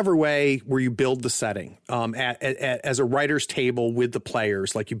really clever way where you build the setting as a writer's table with the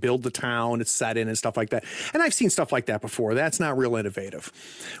players. Like you build the town, it's set in and stuff like that. And I've seen stuff like that before. That's not real innovative.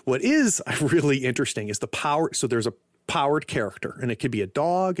 What is really interesting is the power. So there's a powered character, and it could be a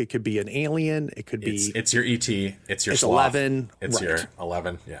dog, it could be an alien, it could be it's your ET, it's your it's sloth. 11, it's right. your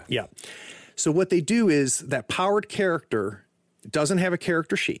 11, yeah. So what they do is that powered character doesn't have a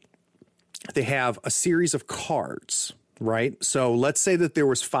character sheet. They have a series of cards. Right. So let's say that there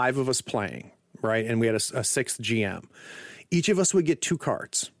was 5 of us playing, right? And we had a 6th GM. Each of us would get 2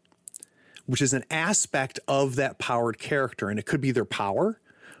 cards, which is an aspect of that powered character. And it could be their power,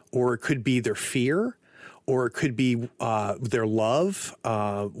 or it could be their fear, or it could be their love,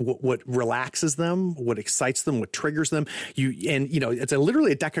 what relaxes them, what excites them, what triggers them. It's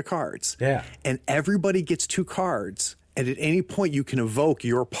literally a deck of cards. Yeah. And everybody gets 2 cards. And at any point, you can evoke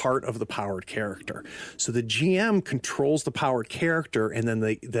your part of the powered character. So the GM controls the powered character, and then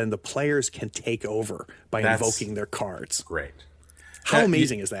the players can take over by invoking their cards. Great. How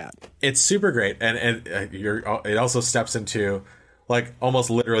amazing is that? It's super great, and it also steps into like almost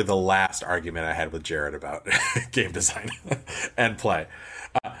literally the last argument I had with Jared about game design and play.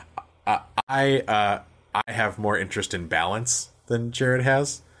 I have more interest in balance than Jared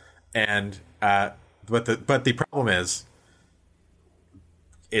has, and but the problem is,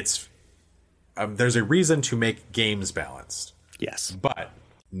 there's a reason to make games balanced. Yes, but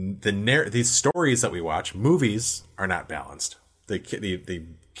these stories that we watch, movies, are not balanced. The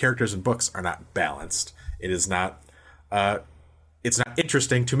characters in books are not balanced. It's not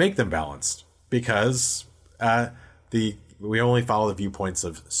interesting to make them balanced because we only follow the viewpoints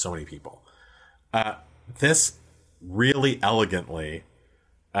of so many people. This really elegantly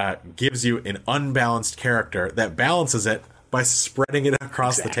gives you an unbalanced character that balances it by spreading it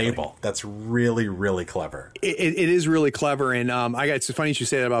across the table. That's really, really clever. It is really clever. And it's funny you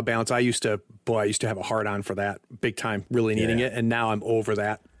say that about balance. I used to have a hard on for that big time, really needing it. And now I'm over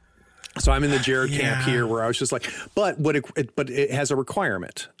that. So I'm in the Jared camp here where I was just like, but it has a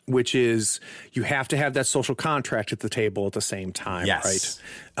requirement, which is you have to have that social contract at the table at the same time, right?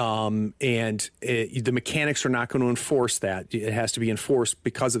 The mechanics are not going to enforce that. It has to be enforced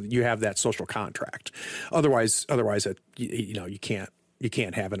because you have that social contract. Otherwise, you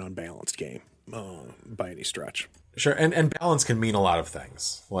can't have an unbalanced game by any stretch. Sure, and balance can mean a lot of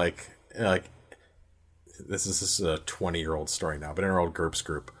things. Like this is a 20-year-old story now, but in our old GURPS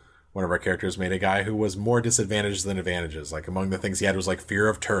group, one of our characters made a guy who was more disadvantaged than advantages. Like among the things he had was like fear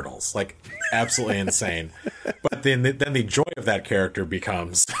of turtles, like absolutely insane. But then the joy of that character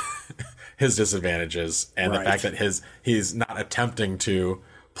becomes his disadvantages and the fact that he's not attempting to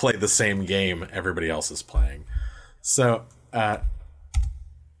play the same game everybody else is playing. So my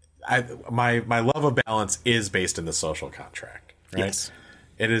love of balance is based in the social contract, right? Yes.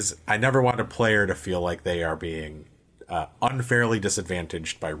 It is. I never want a player to feel like they are being unfairly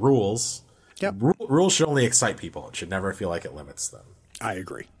disadvantaged by rules. Yep. Rules should only excite people. It should never feel like it limits them. I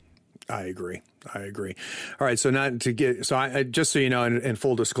agree. All right. So I just so you know, in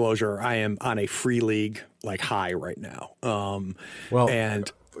full disclosure, I am on a free league like high right now. And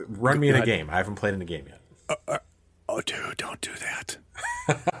run me in a game. I haven't played in a game yet. Oh, dude, don't do that.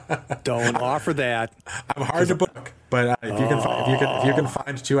 Don't offer that. I'm hard to book, but if you can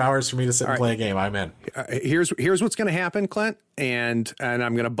find 2 hours for me to sit and play a game, I'm in. Here's what's going to happen, Clint, and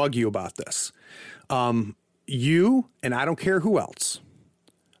I'm going to bug you about this. You and I don't care who else.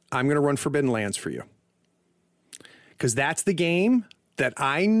 I'm going to run Forbidden Lands for you because that's the game that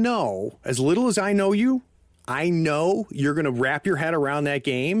I know. As little as I know you, I know you're going to wrap your head around that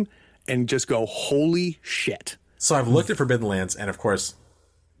game and just go, holy shit. So I've looked at Forbidden Lands, and of course,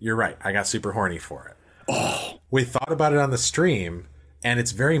 you're right. I got super horny for it. Oh. We thought about it on the stream, and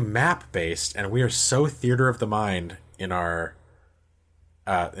it's very map-based, and we are so theater of the mind in our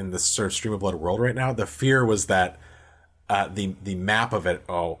in this sort of Stream of Blood world right now. The fear was that the map of it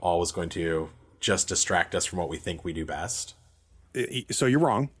all was going to just distract us from what we think we do best. So you're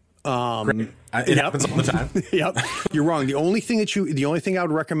wrong. It happens all the time. Yep, you're wrong. The only thing I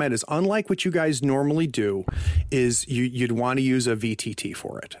would recommend is, unlike what you guys normally do, is you'd want to use a VTT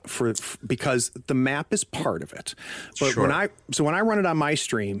for it, because the map is part of it. But Sure. when I run it on my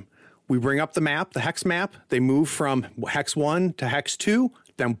stream, we bring up the map, the hex map. They move from hex 1 to hex 2.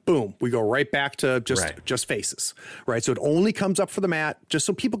 Then boom, we go right back to just faces, right? So it only comes up for the mat, just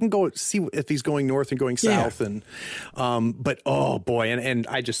so people can go see if he's going north and going south. And but oh boy, and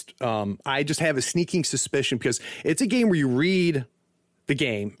I just have a sneaking suspicion, because it's a game where you read the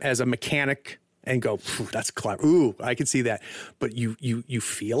game as a mechanic and go, that's clever. Ooh, I can see that. But you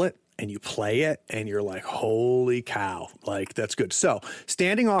feel it and you play it and you're like, holy cow, like that's good. So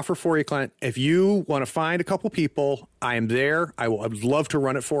standing offer for you, Clint. If you want to find a couple people, I am there. I would love to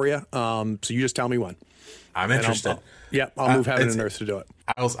run it for you. So you just tell me when. I'm interested. I'll move heaven and earth to do it.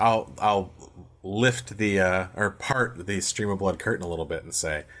 I'll lift or part the Stream of Blood curtain a little bit and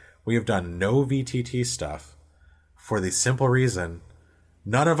say, we have done no VTT stuff for the simple reason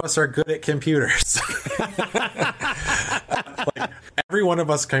none of us are good at computers. Every one of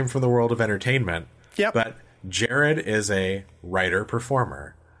us came from the world of entertainment. Yep. But Jared is a writer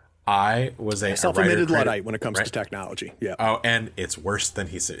performer. I was a self-admitted writer, Luddite when it comes to technology. Yeah. Oh, and it's worse than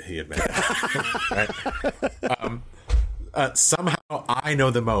he admitted. Right. Somehow I know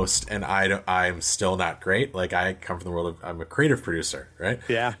the most, and I'm still not great. Like, I come from the world of, I'm a creative producer, right?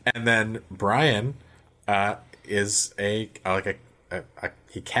 Yeah. And then Brian is he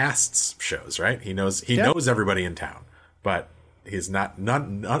casts shows, right? He knows everybody in town, but he's not.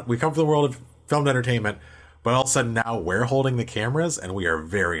 We come from the world of filmed entertainment, but all of a sudden now we're holding the cameras and we are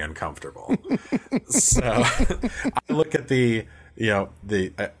very uncomfortable. So I look at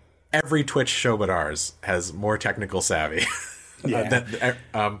every Twitch show but ours has more technical savvy.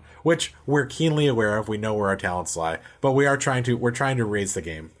 Which we're keenly aware of. We know where our talents lie, but we're trying to raise the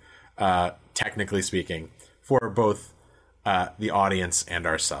game, technically speaking, for both the audience and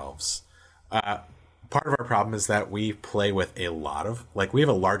ourselves. Part of our problem is that we play with a lot of, we have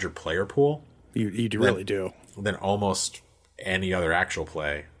a larger player pool. You really do. Than almost any other actual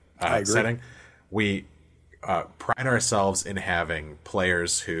play setting. We pride ourselves in having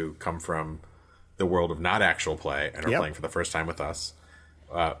players who come from the world of not actual play and are playing for the first time with us,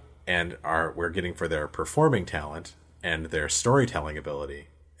 and we're getting for their performing talent and their storytelling ability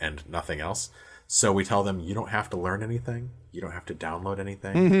and nothing else. So we tell them, you don't have to learn anything, you don't have to download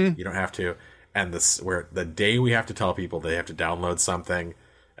anything, you don't have to. And the day we have to tell people they have to download something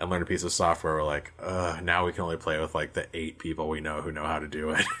and learn a piece of software, we're like, now we can only play with the 8 people we know who know how to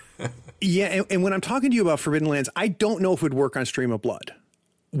do it. Yeah, and when I'm talking to you about Forbidden Lands, I don't know if it would work on Stream of Blood.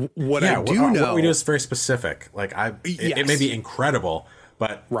 What we do is very specific. It may be incredible,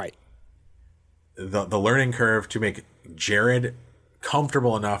 but the learning curve to make Jared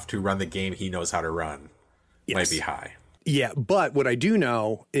comfortable enough to run the game he knows how to run might be high. Yeah, but what I do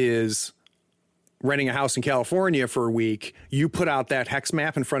know is, renting a house in California for a week, you put out that hex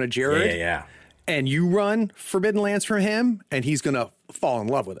map in front of Jared, and you run Forbidden Lands for him, and he's gonna fall in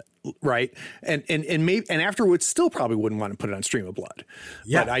love with it, right? And maybe afterwards, still probably wouldn't want to put it on Stream of Blood.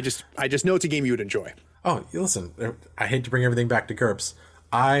 Yeah, but I just know it's a game you would enjoy. Oh, listen, I hate to bring everything back to GURPS.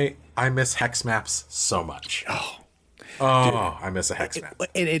 I miss hex maps so much. Dude, I miss a hex map.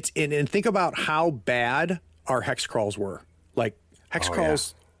 And think about how bad our hex crawls were. Hex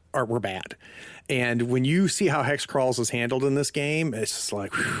crawls were bad. And when you see how hex crawls is handled in this game, it's just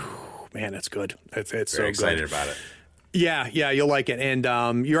like, whew, man, it's good. It's very so good. Excited about it. Yeah, you'll like it. And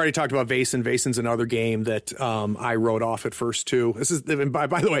you already talked about Vaesen. Vaesen's another game that I wrote off at first too. This is, by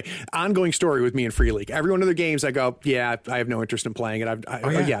the way, ongoing story with me and Free League. Every one of the games I go, I have no interest in playing it.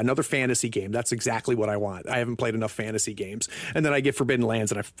 Another fantasy game. That's exactly what I want. I haven't played enough fantasy games. And then I get Forbidden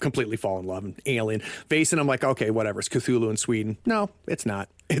Lands and I completely fall in love. And Alien. Vaesen, I'm like, okay, whatever. It's Cthulhu in Sweden. No, it's not.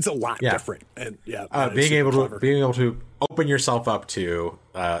 It's a lot different. And being able to open yourself up to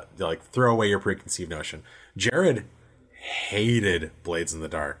throw away your preconceived notion. Jared hated Blades in the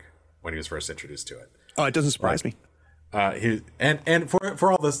Dark when he was first introduced to it. Oh, it doesn't surprise me.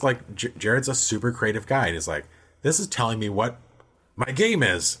 For all this, Jared's a super creative guy, and he's like, this is telling me what my game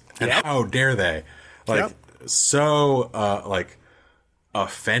is, and how dare they?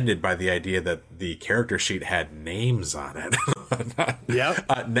 Offended by the idea that the character sheet had names on it.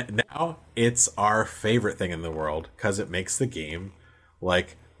 Now it's our favorite thing in the world because it makes the game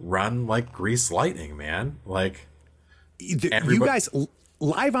run like grease lightning, man. You guys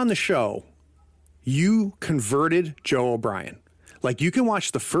live on the show, you converted Joe O'Brien. You can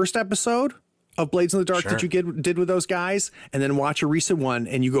watch the first episode of Blades in the Dark that you did with those guys, and then watch a recent one,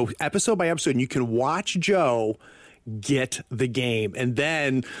 and you go episode by episode, and you can watch Joe get the game and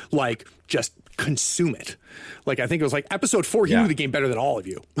then like just consume it. Like I think it was like episode 4, he knew the game better than all of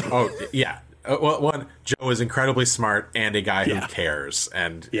you. Oh yeah. Well, one, Joe is incredibly smart and a guy who cares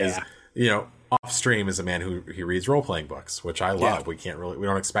and is, you know, off stream is a man who he reads role playing books, which I love. We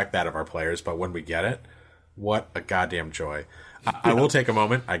don't expect that of our players, but when we get it, what a goddamn joy. I will take a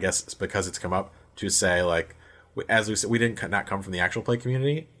moment, I guess it's because it's come up, to say, like, as we said, we didn't not come from the actual play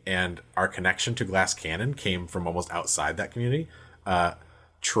community, and our connection to Glass Cannon came from almost outside that community.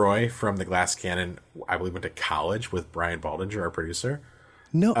 Troy from the Glass Cannon, I believe, went to college with Brian Baldinger, our producer.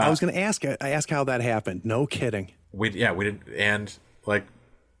 No, I was going to ask. I asked how that happened. No kidding. We didn't, and like,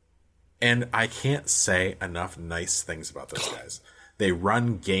 and I can't say enough nice things about those guys. They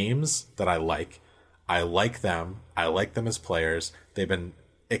run games that I like. I like them. I like them as players. They've been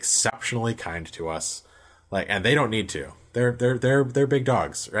exceptionally kind to us. Like, and they don't need to. They're big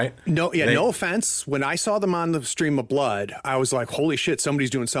dogs, right? No, no offense. When I saw them on the Stream of Blood, I was like, holy shit, somebody's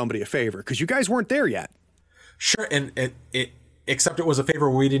doing somebody a favor, because you guys weren't there yet. Sure, and it except it was a favor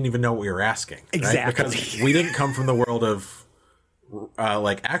we didn't even know what we were asking. Right? Exactly. Because we didn't come from the world of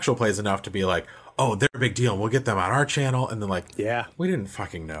like actual plays enough to be like, oh, they're a big deal, we'll get them on our channel, and then like, we didn't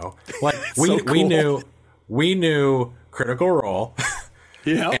fucking know. Like we knew Critical Role.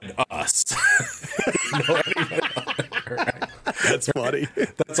 Yeah, and us. Right? That's funny.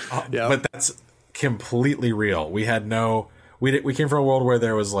 But that's completely real. We had we came from a world where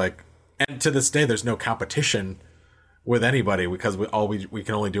there was like, and to this day, there's no competition with anybody because we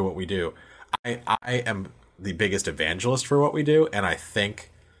can only do what we do. I am the biggest evangelist for what we do, and I think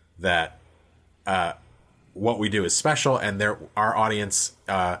that what we do is special, and our audience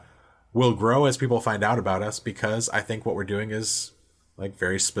will grow as people find out about us, because I think what we're doing is like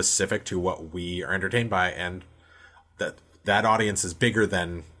very specific to what we are entertained by, and that audience is bigger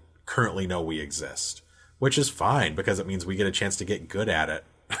than currently know we exist, which is fine because it means we get a chance to get good at it.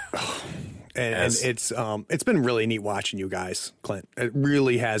 And it's been really neat watching you guys, Clint. It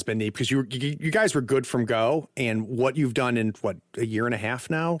really has been neat because you guys were good from go, and what you've done in a year and a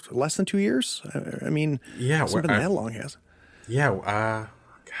half now, less than 2 years. I mean, it's been that long, has it? Yeah. God,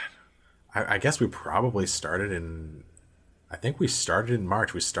 I guess we probably started in. I think we started in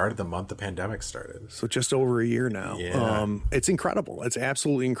March. We started the month the pandemic started. So just over a year now. Yeah. It's incredible. It's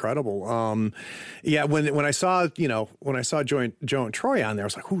absolutely incredible. When I saw Joe and Troy on there, I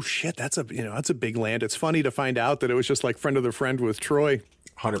was like, oh shit, that's a big land. It's funny to find out that it was just like friend of the friend with Troy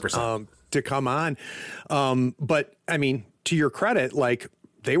 100% to come on. But I mean, to your credit, like,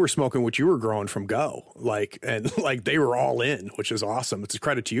 they were smoking what you were growing from go, and they were all in, which is awesome. It's a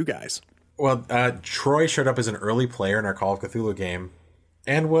credit to you guys. Well, Troy showed up as an early player in our Call of Cthulhu game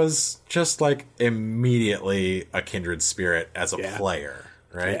and was just like immediately a kindred spirit as a player,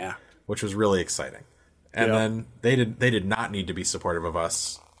 right? Yeah. Which was really exciting. And then they did not need to be supportive of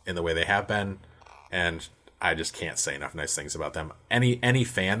us in the way they have been, and I just can't say enough nice things about them. Any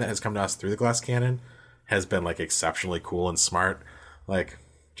fan that has come to us through the Glass Cannon has been like exceptionally cool and smart. Like,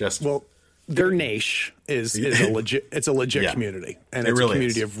 just their niche is a legit community, and it's really a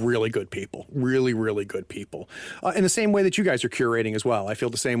community of really good people, really, really good people. In the same way that you guys are curating as well. I feel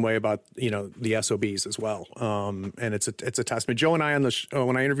the same way about, the SOBs as well. And it's a testament. Joe and I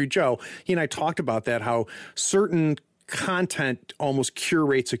when I interviewed Joe, he and I talked about that, how certain content almost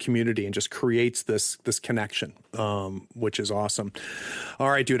curates a community and just creates this connection, which is awesome. All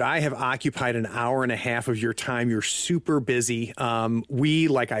right, dude, I have occupied an hour and a half of your time. You're super busy. We,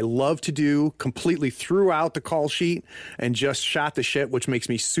 like I love to do, completely threw out the call sheet and just shot the shit, which makes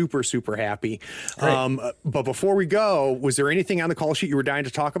me super, super happy. But before we go, was there anything on the call sheet you were dying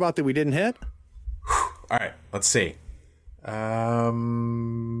to talk about that we didn't hit? All right, let's see.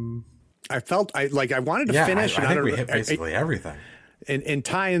 I wanted to finish. I think we hit basically everything. And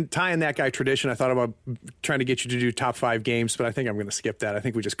tying that guy tradition, I thought about trying to get you to do top 5 games, but I think I'm going to skip that. I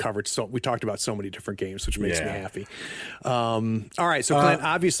think we just covered we talked about so many different games, which makes me happy. All right, so Clint,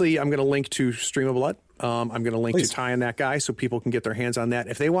 obviously I'm going to link to Stream of Blood. I'm going to link to tying that guy so people can get their hands on that.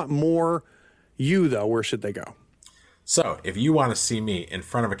 If they want more though, where should they go? So if you want to see me in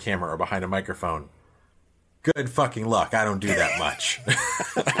front of a camera or behind a microphone, good fucking luck. I don't do that much.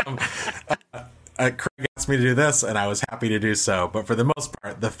 Craig asked me to do this, and I was happy to do so. But for the most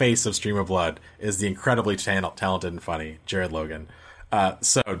part, the face of Stream of Blood is the incredibly talented and funny Jared Logan.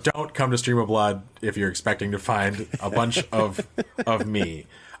 So don't come to Stream of Blood if you're expecting to find a bunch of me.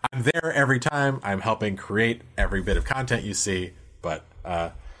 I'm there every time. I'm helping create every bit of content you see. But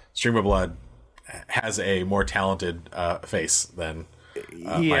Stream of Blood has a more talented face than...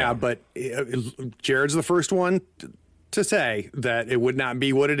 but Jared's the first one to say that it would not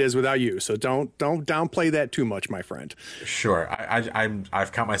be what it is without you. So don't downplay that too much, my friend. Sure.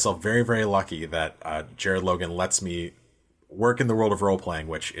 I've count myself very, very lucky that Jared Logan lets me work in the world of role playing,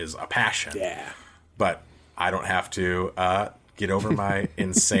 which is a passion. Yeah. But I don't have to get over my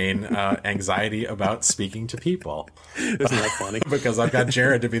insane anxiety about speaking to people. Isn't that funny? Because I've got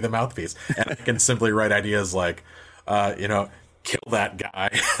Jared to be the mouthpiece, and I can simply write ideas like, kill that guy,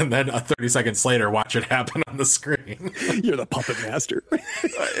 and then 30 seconds later, watch it happen on the screen. You're the puppet master.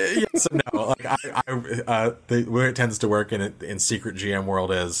 Yes and no. Like the way it tends to work in Secret GM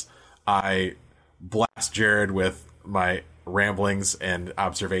world is I blast Jared with my ramblings and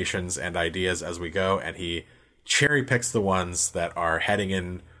observations and ideas as we go, and he cherry picks the ones that are heading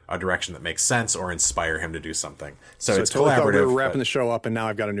in a direction that makes sense or inspire him to do something. So it's totally collaborative. We were wrapping the show up, and now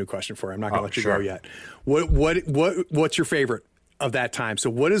I've got a new question for you. I'm not going to let you sure. go yet. What's your favorite of that time?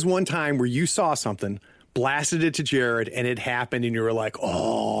 So what is one time where you saw something, blasted it to Jared, and it happened, and you were like,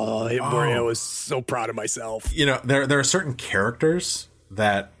 I was so proud of myself. There are certain characters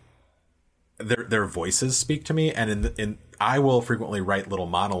that their voices speak to me, and I will frequently write little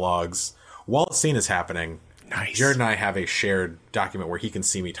monologues while a scene is happening. Nice. Jared and I have a shared document where he can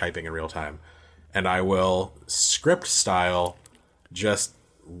see me typing in real time, and I will script style just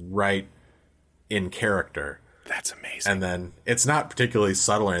write in character. That's amazing. And then it's not particularly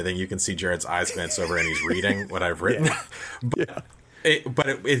subtle or anything. You can see Jared's eyes glance over and he's reading what I've written. Yeah.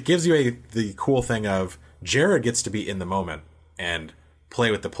 It gives you the cool thing of Jared gets to be in the moment and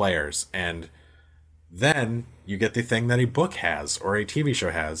play with the players, and then you get the thing that a book has or a TV show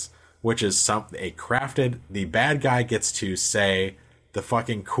has, which is the bad guy gets to say the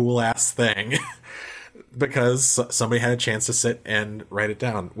fucking cool ass thing because somebody had a chance to sit and write it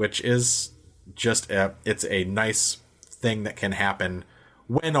down, which is just it's a nice thing that can happen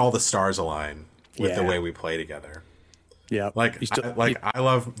when all the stars align with the way we play together. Yeah.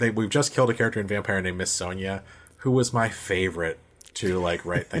 We've just killed a character in Vampire named Miss Sonia, who was my favorite to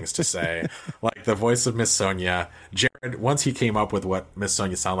write things to say. Like the voice of Miss Sonia, Jared, once he came up with what Miss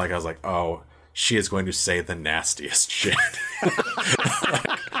Sonia sounded like, I was like, oh, she is going to say the nastiest shit. I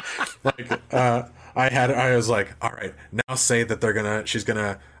was like, all right, now say that she's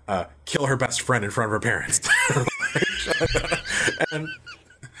gonna kill her best friend in front of her parents. And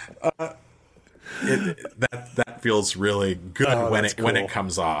that feels really good when it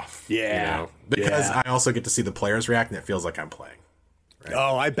comes off. Yeah. Because I also get to see the players react, and it feels like I'm playing. Right?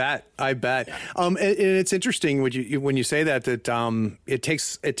 Oh, I bet. Yeah. And it's interesting when you say that it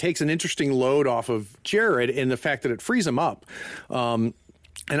takes an interesting load off of Jared in the fact that it frees him up. And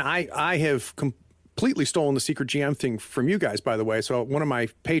I have completely stolen the Secret GM thing from you guys, by the way. So one of my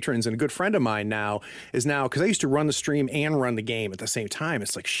patrons and a good friend of mine now because I used to run the stream and run the game at the same time.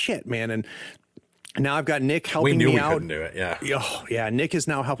 It's like, shit, man. And now I've got Nick helping me out. We knew we couldn't do it, yeah. Oh, yeah, Nick is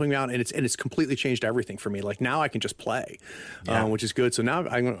now helping me out, and it's completely changed everything for me. Like now I can just play, which is good. So now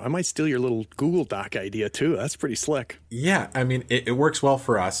I might steal your little Google Doc idea too. That's pretty slick. Yeah, I mean it works well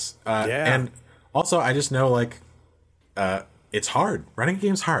for us. And also I just know it's hard. Running a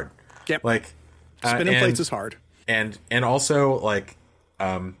game's hard. Yep. Spinning plates is hard. And also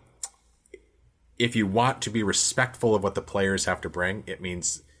if you want to be respectful of what the players have to bring, it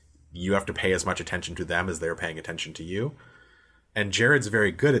means you have to pay as much attention to them as they're paying attention to you. And Jared's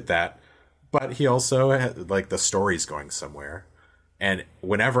very good at that, but he also the story's going somewhere. And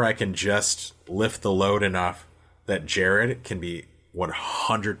whenever I can just lift the load enough that Jared can be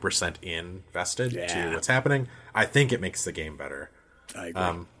 100% invested to what's happening, I think it makes the game better.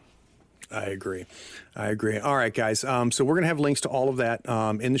 I agree. All right, guys. So we're going to have links to all of that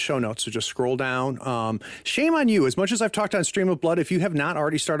in the show notes. So just scroll down. Shame on you. As much as I've talked on Stream of Blood, if you have not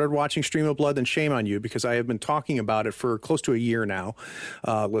already started watching Stream of Blood, then shame on you, because I have been talking about it for close to a year now,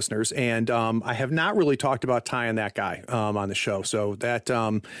 listeners. And I have not really talked about Ty and that guy on the show. So that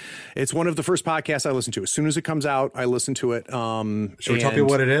it's one of the first podcasts I listen to. As soon as it comes out, I listen to it. Should we tell people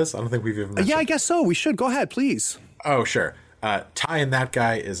what it is? I don't think we've even mentioned. Yeah, I guess so. We should. Go ahead, please. Oh, sure. Ty and That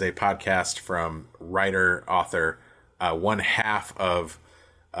Guy is a podcast from writer-author, one half of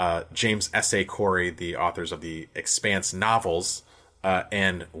James S.A. Corey, the authors of the Expanse novels,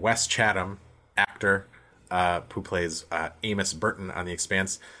 and Wes Chatham, actor, who plays Amos Burton on The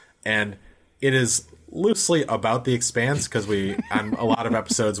Expanse. And it is loosely about The Expanse, because on a lot of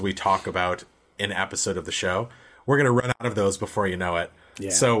episodes we talk about an episode of the show. We're going to run out of those before you know it. Yeah.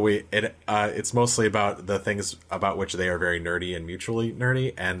 So it's mostly about the things about which they are very nerdy and mutually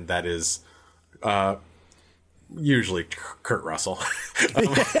nerdy, and that is usually Kurt Russell.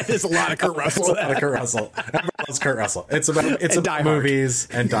 There's a lot of Kurt Russell. Everyone loves Kurt Russell. It's about movies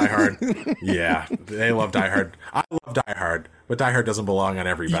and Die Hard. Yeah, they love Die Hard. I love Die Hard, but Die Hard doesn't belong on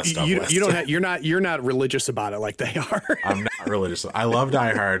every best of list. You're not religious about it like they are. I'm not religious. I love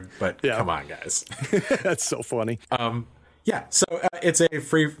Die Hard, but come on, guys. That's so funny. Yeah, so it's a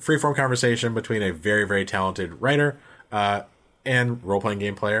free-form conversation between a very, very talented writer and role-playing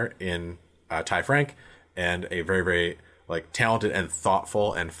game player in Ty Frank, and a very, very talented and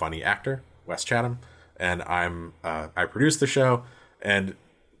thoughtful and funny actor, Wes Chatham. And I produce the show, and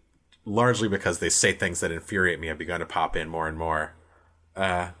largely because they say things that infuriate me, I've begun to pop in more and more.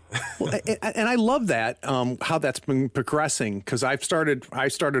 And I love that, how that's been progressing, because I started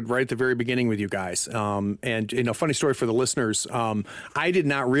right at the very beginning with you guys. And funny story for the listeners. I did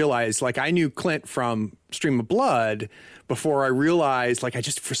not realize, I knew Clint from Stream of Blood before I realized, I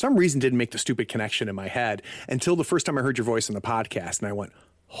just for some reason didn't make the stupid connection in my head until the first time I heard your voice in the podcast, and I went,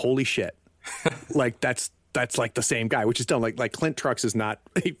 holy shit. That's like the same guy, which is dumb. Like Clint Trucks is not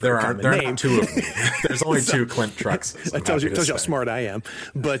a there are not two of me. There's only two Clint Trucks. That tells you how smart I am.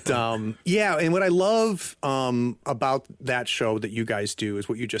 But yeah, and what I love about that show that you guys do is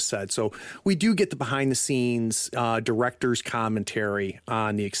what you just said. So we do get the behind the scenes director's commentary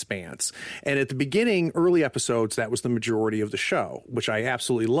on The Expanse. And at the beginning, early episodes, that was the majority of the show, which I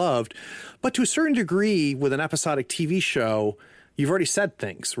absolutely loved. But to a certain degree, with an episodic TV show, you've already said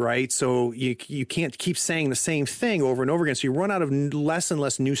things, right? So you can't keep saying the same thing over and over again. So you run out of less and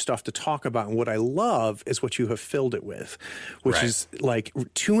less new stuff to talk about. And what I love is what you have filled it with, which is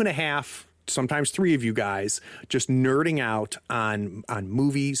 2.5, sometimes 3 of you guys just nerding out on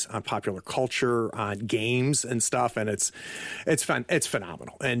movies, on popular culture, on games and stuff. And it's fun. It's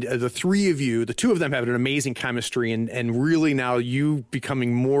phenomenal. And the 3 of you, the 2 of them have an amazing chemistry, and really now you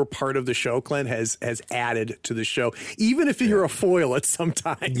becoming more part of the show, Clint, has added to the show, even if you're a foil at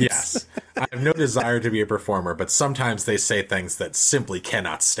sometimes. Yes. I have no desire to be a performer, but sometimes they say things that simply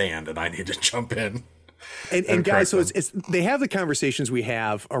cannot stand, and I need to jump in. And guys, so it's they have the conversations we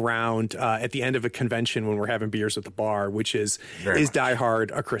have around at the end of a convention when we're having beers at the bar, which is Die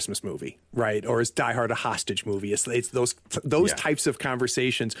Hard a Christmas movie, right? Or is Die Hard a hostage movie? It's those types of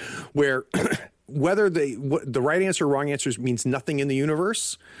conversations where whether the right answer or wrong answers means nothing in the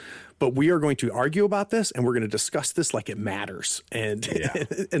universe. But we are going to argue about this, and we're going to discuss this like it matters, and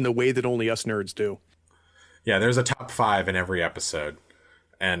in the way that only us nerds do. Yeah, there's a top 5 in every episode.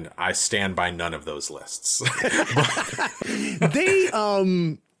 And I stand by none of those lists. They,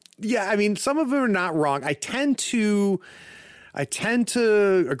 I mean, some of them are not wrong. I tend to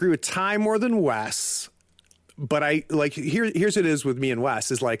agree with Ty more than Wes, but here's it is with me and Wes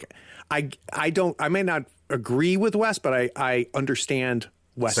is I may not agree with Wes, but I understand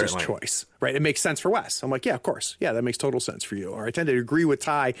Wes's choice, right? It makes sense for Wes. I'm like, yeah, of course. Yeah, that makes total sense for you. Or I tend to agree with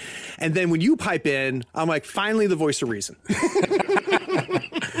Ty. And then when you pipe in, I'm like, finally the voice of reason.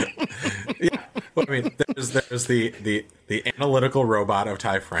 Yeah. Well, I mean, there's the analytical robot of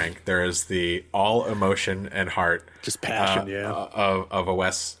Ty Frank. There is the all emotion and heart, just passion, of a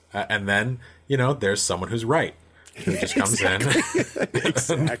Wes, and then there's someone who's right, who just comes in.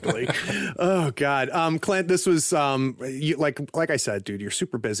 Exactly. Oh God, Clint, this was like I said, dude, you're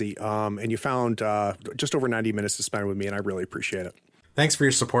super busy, and you found just over 90 minutes to spend with me, and I really appreciate it. Thanks for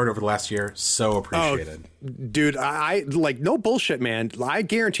your support over the last year. So appreciated. Dude, I no bullshit, man. I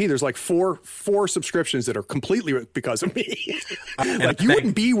guarantee there's four subscriptions that are completely because of me. You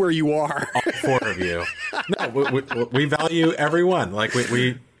wouldn't be where you are. All 4 of you. No, we value everyone. If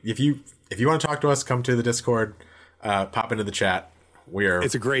you want to talk to us, come to the Discord, pop into the chat.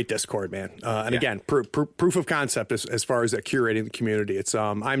 It's a great Discord, man. Again, proof of concept as far as curating the community. It's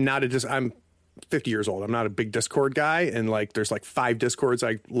I'm 50 years old. I'm not a big Discord guy, and there's 5 Discords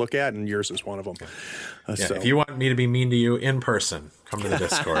I look at, and yours is one of them. So. If you want me to be mean to you in person, come to the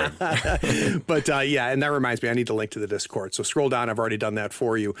Discord. But and that reminds me, I need to link to the Discord. So scroll down. I've already done that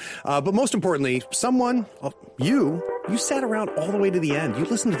for you. But most importantly, you sat around all the way to the end. You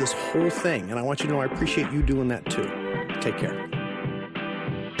listened to this whole thing, and I want you to know I appreciate you doing that too. Take care.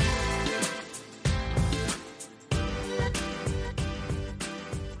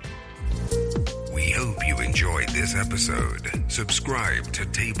 We hope you enjoyed this episode. Subscribe to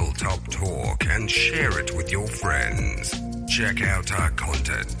Tabletop Talk and share it with your friends. Check out our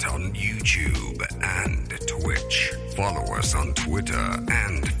content on YouTube and Twitch. Follow us on Twitter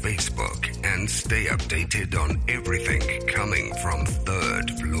and Facebook and stay updated on everything coming from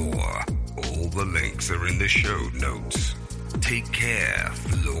Third Floor. All the links are in the show notes. Take care,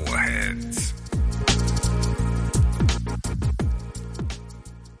 floorheads.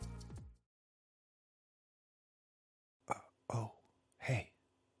 Hey,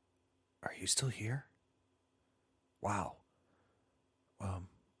 are you still here? Wow.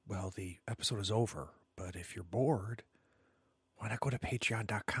 Well, the episode is over, But if you're bored, why not go to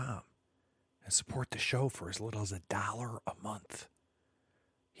patreon.com and support the show for as little as $1 a month?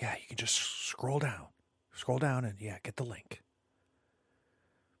 Yeah, you can just scroll down and get the link.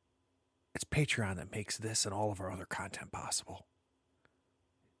 It's Patreon that makes this and all of our other content possible.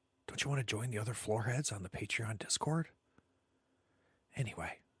 Don't you want to join the other floorheads on the Patreon Discord?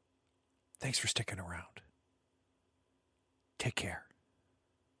 Anyway, thanks for sticking around. Take care.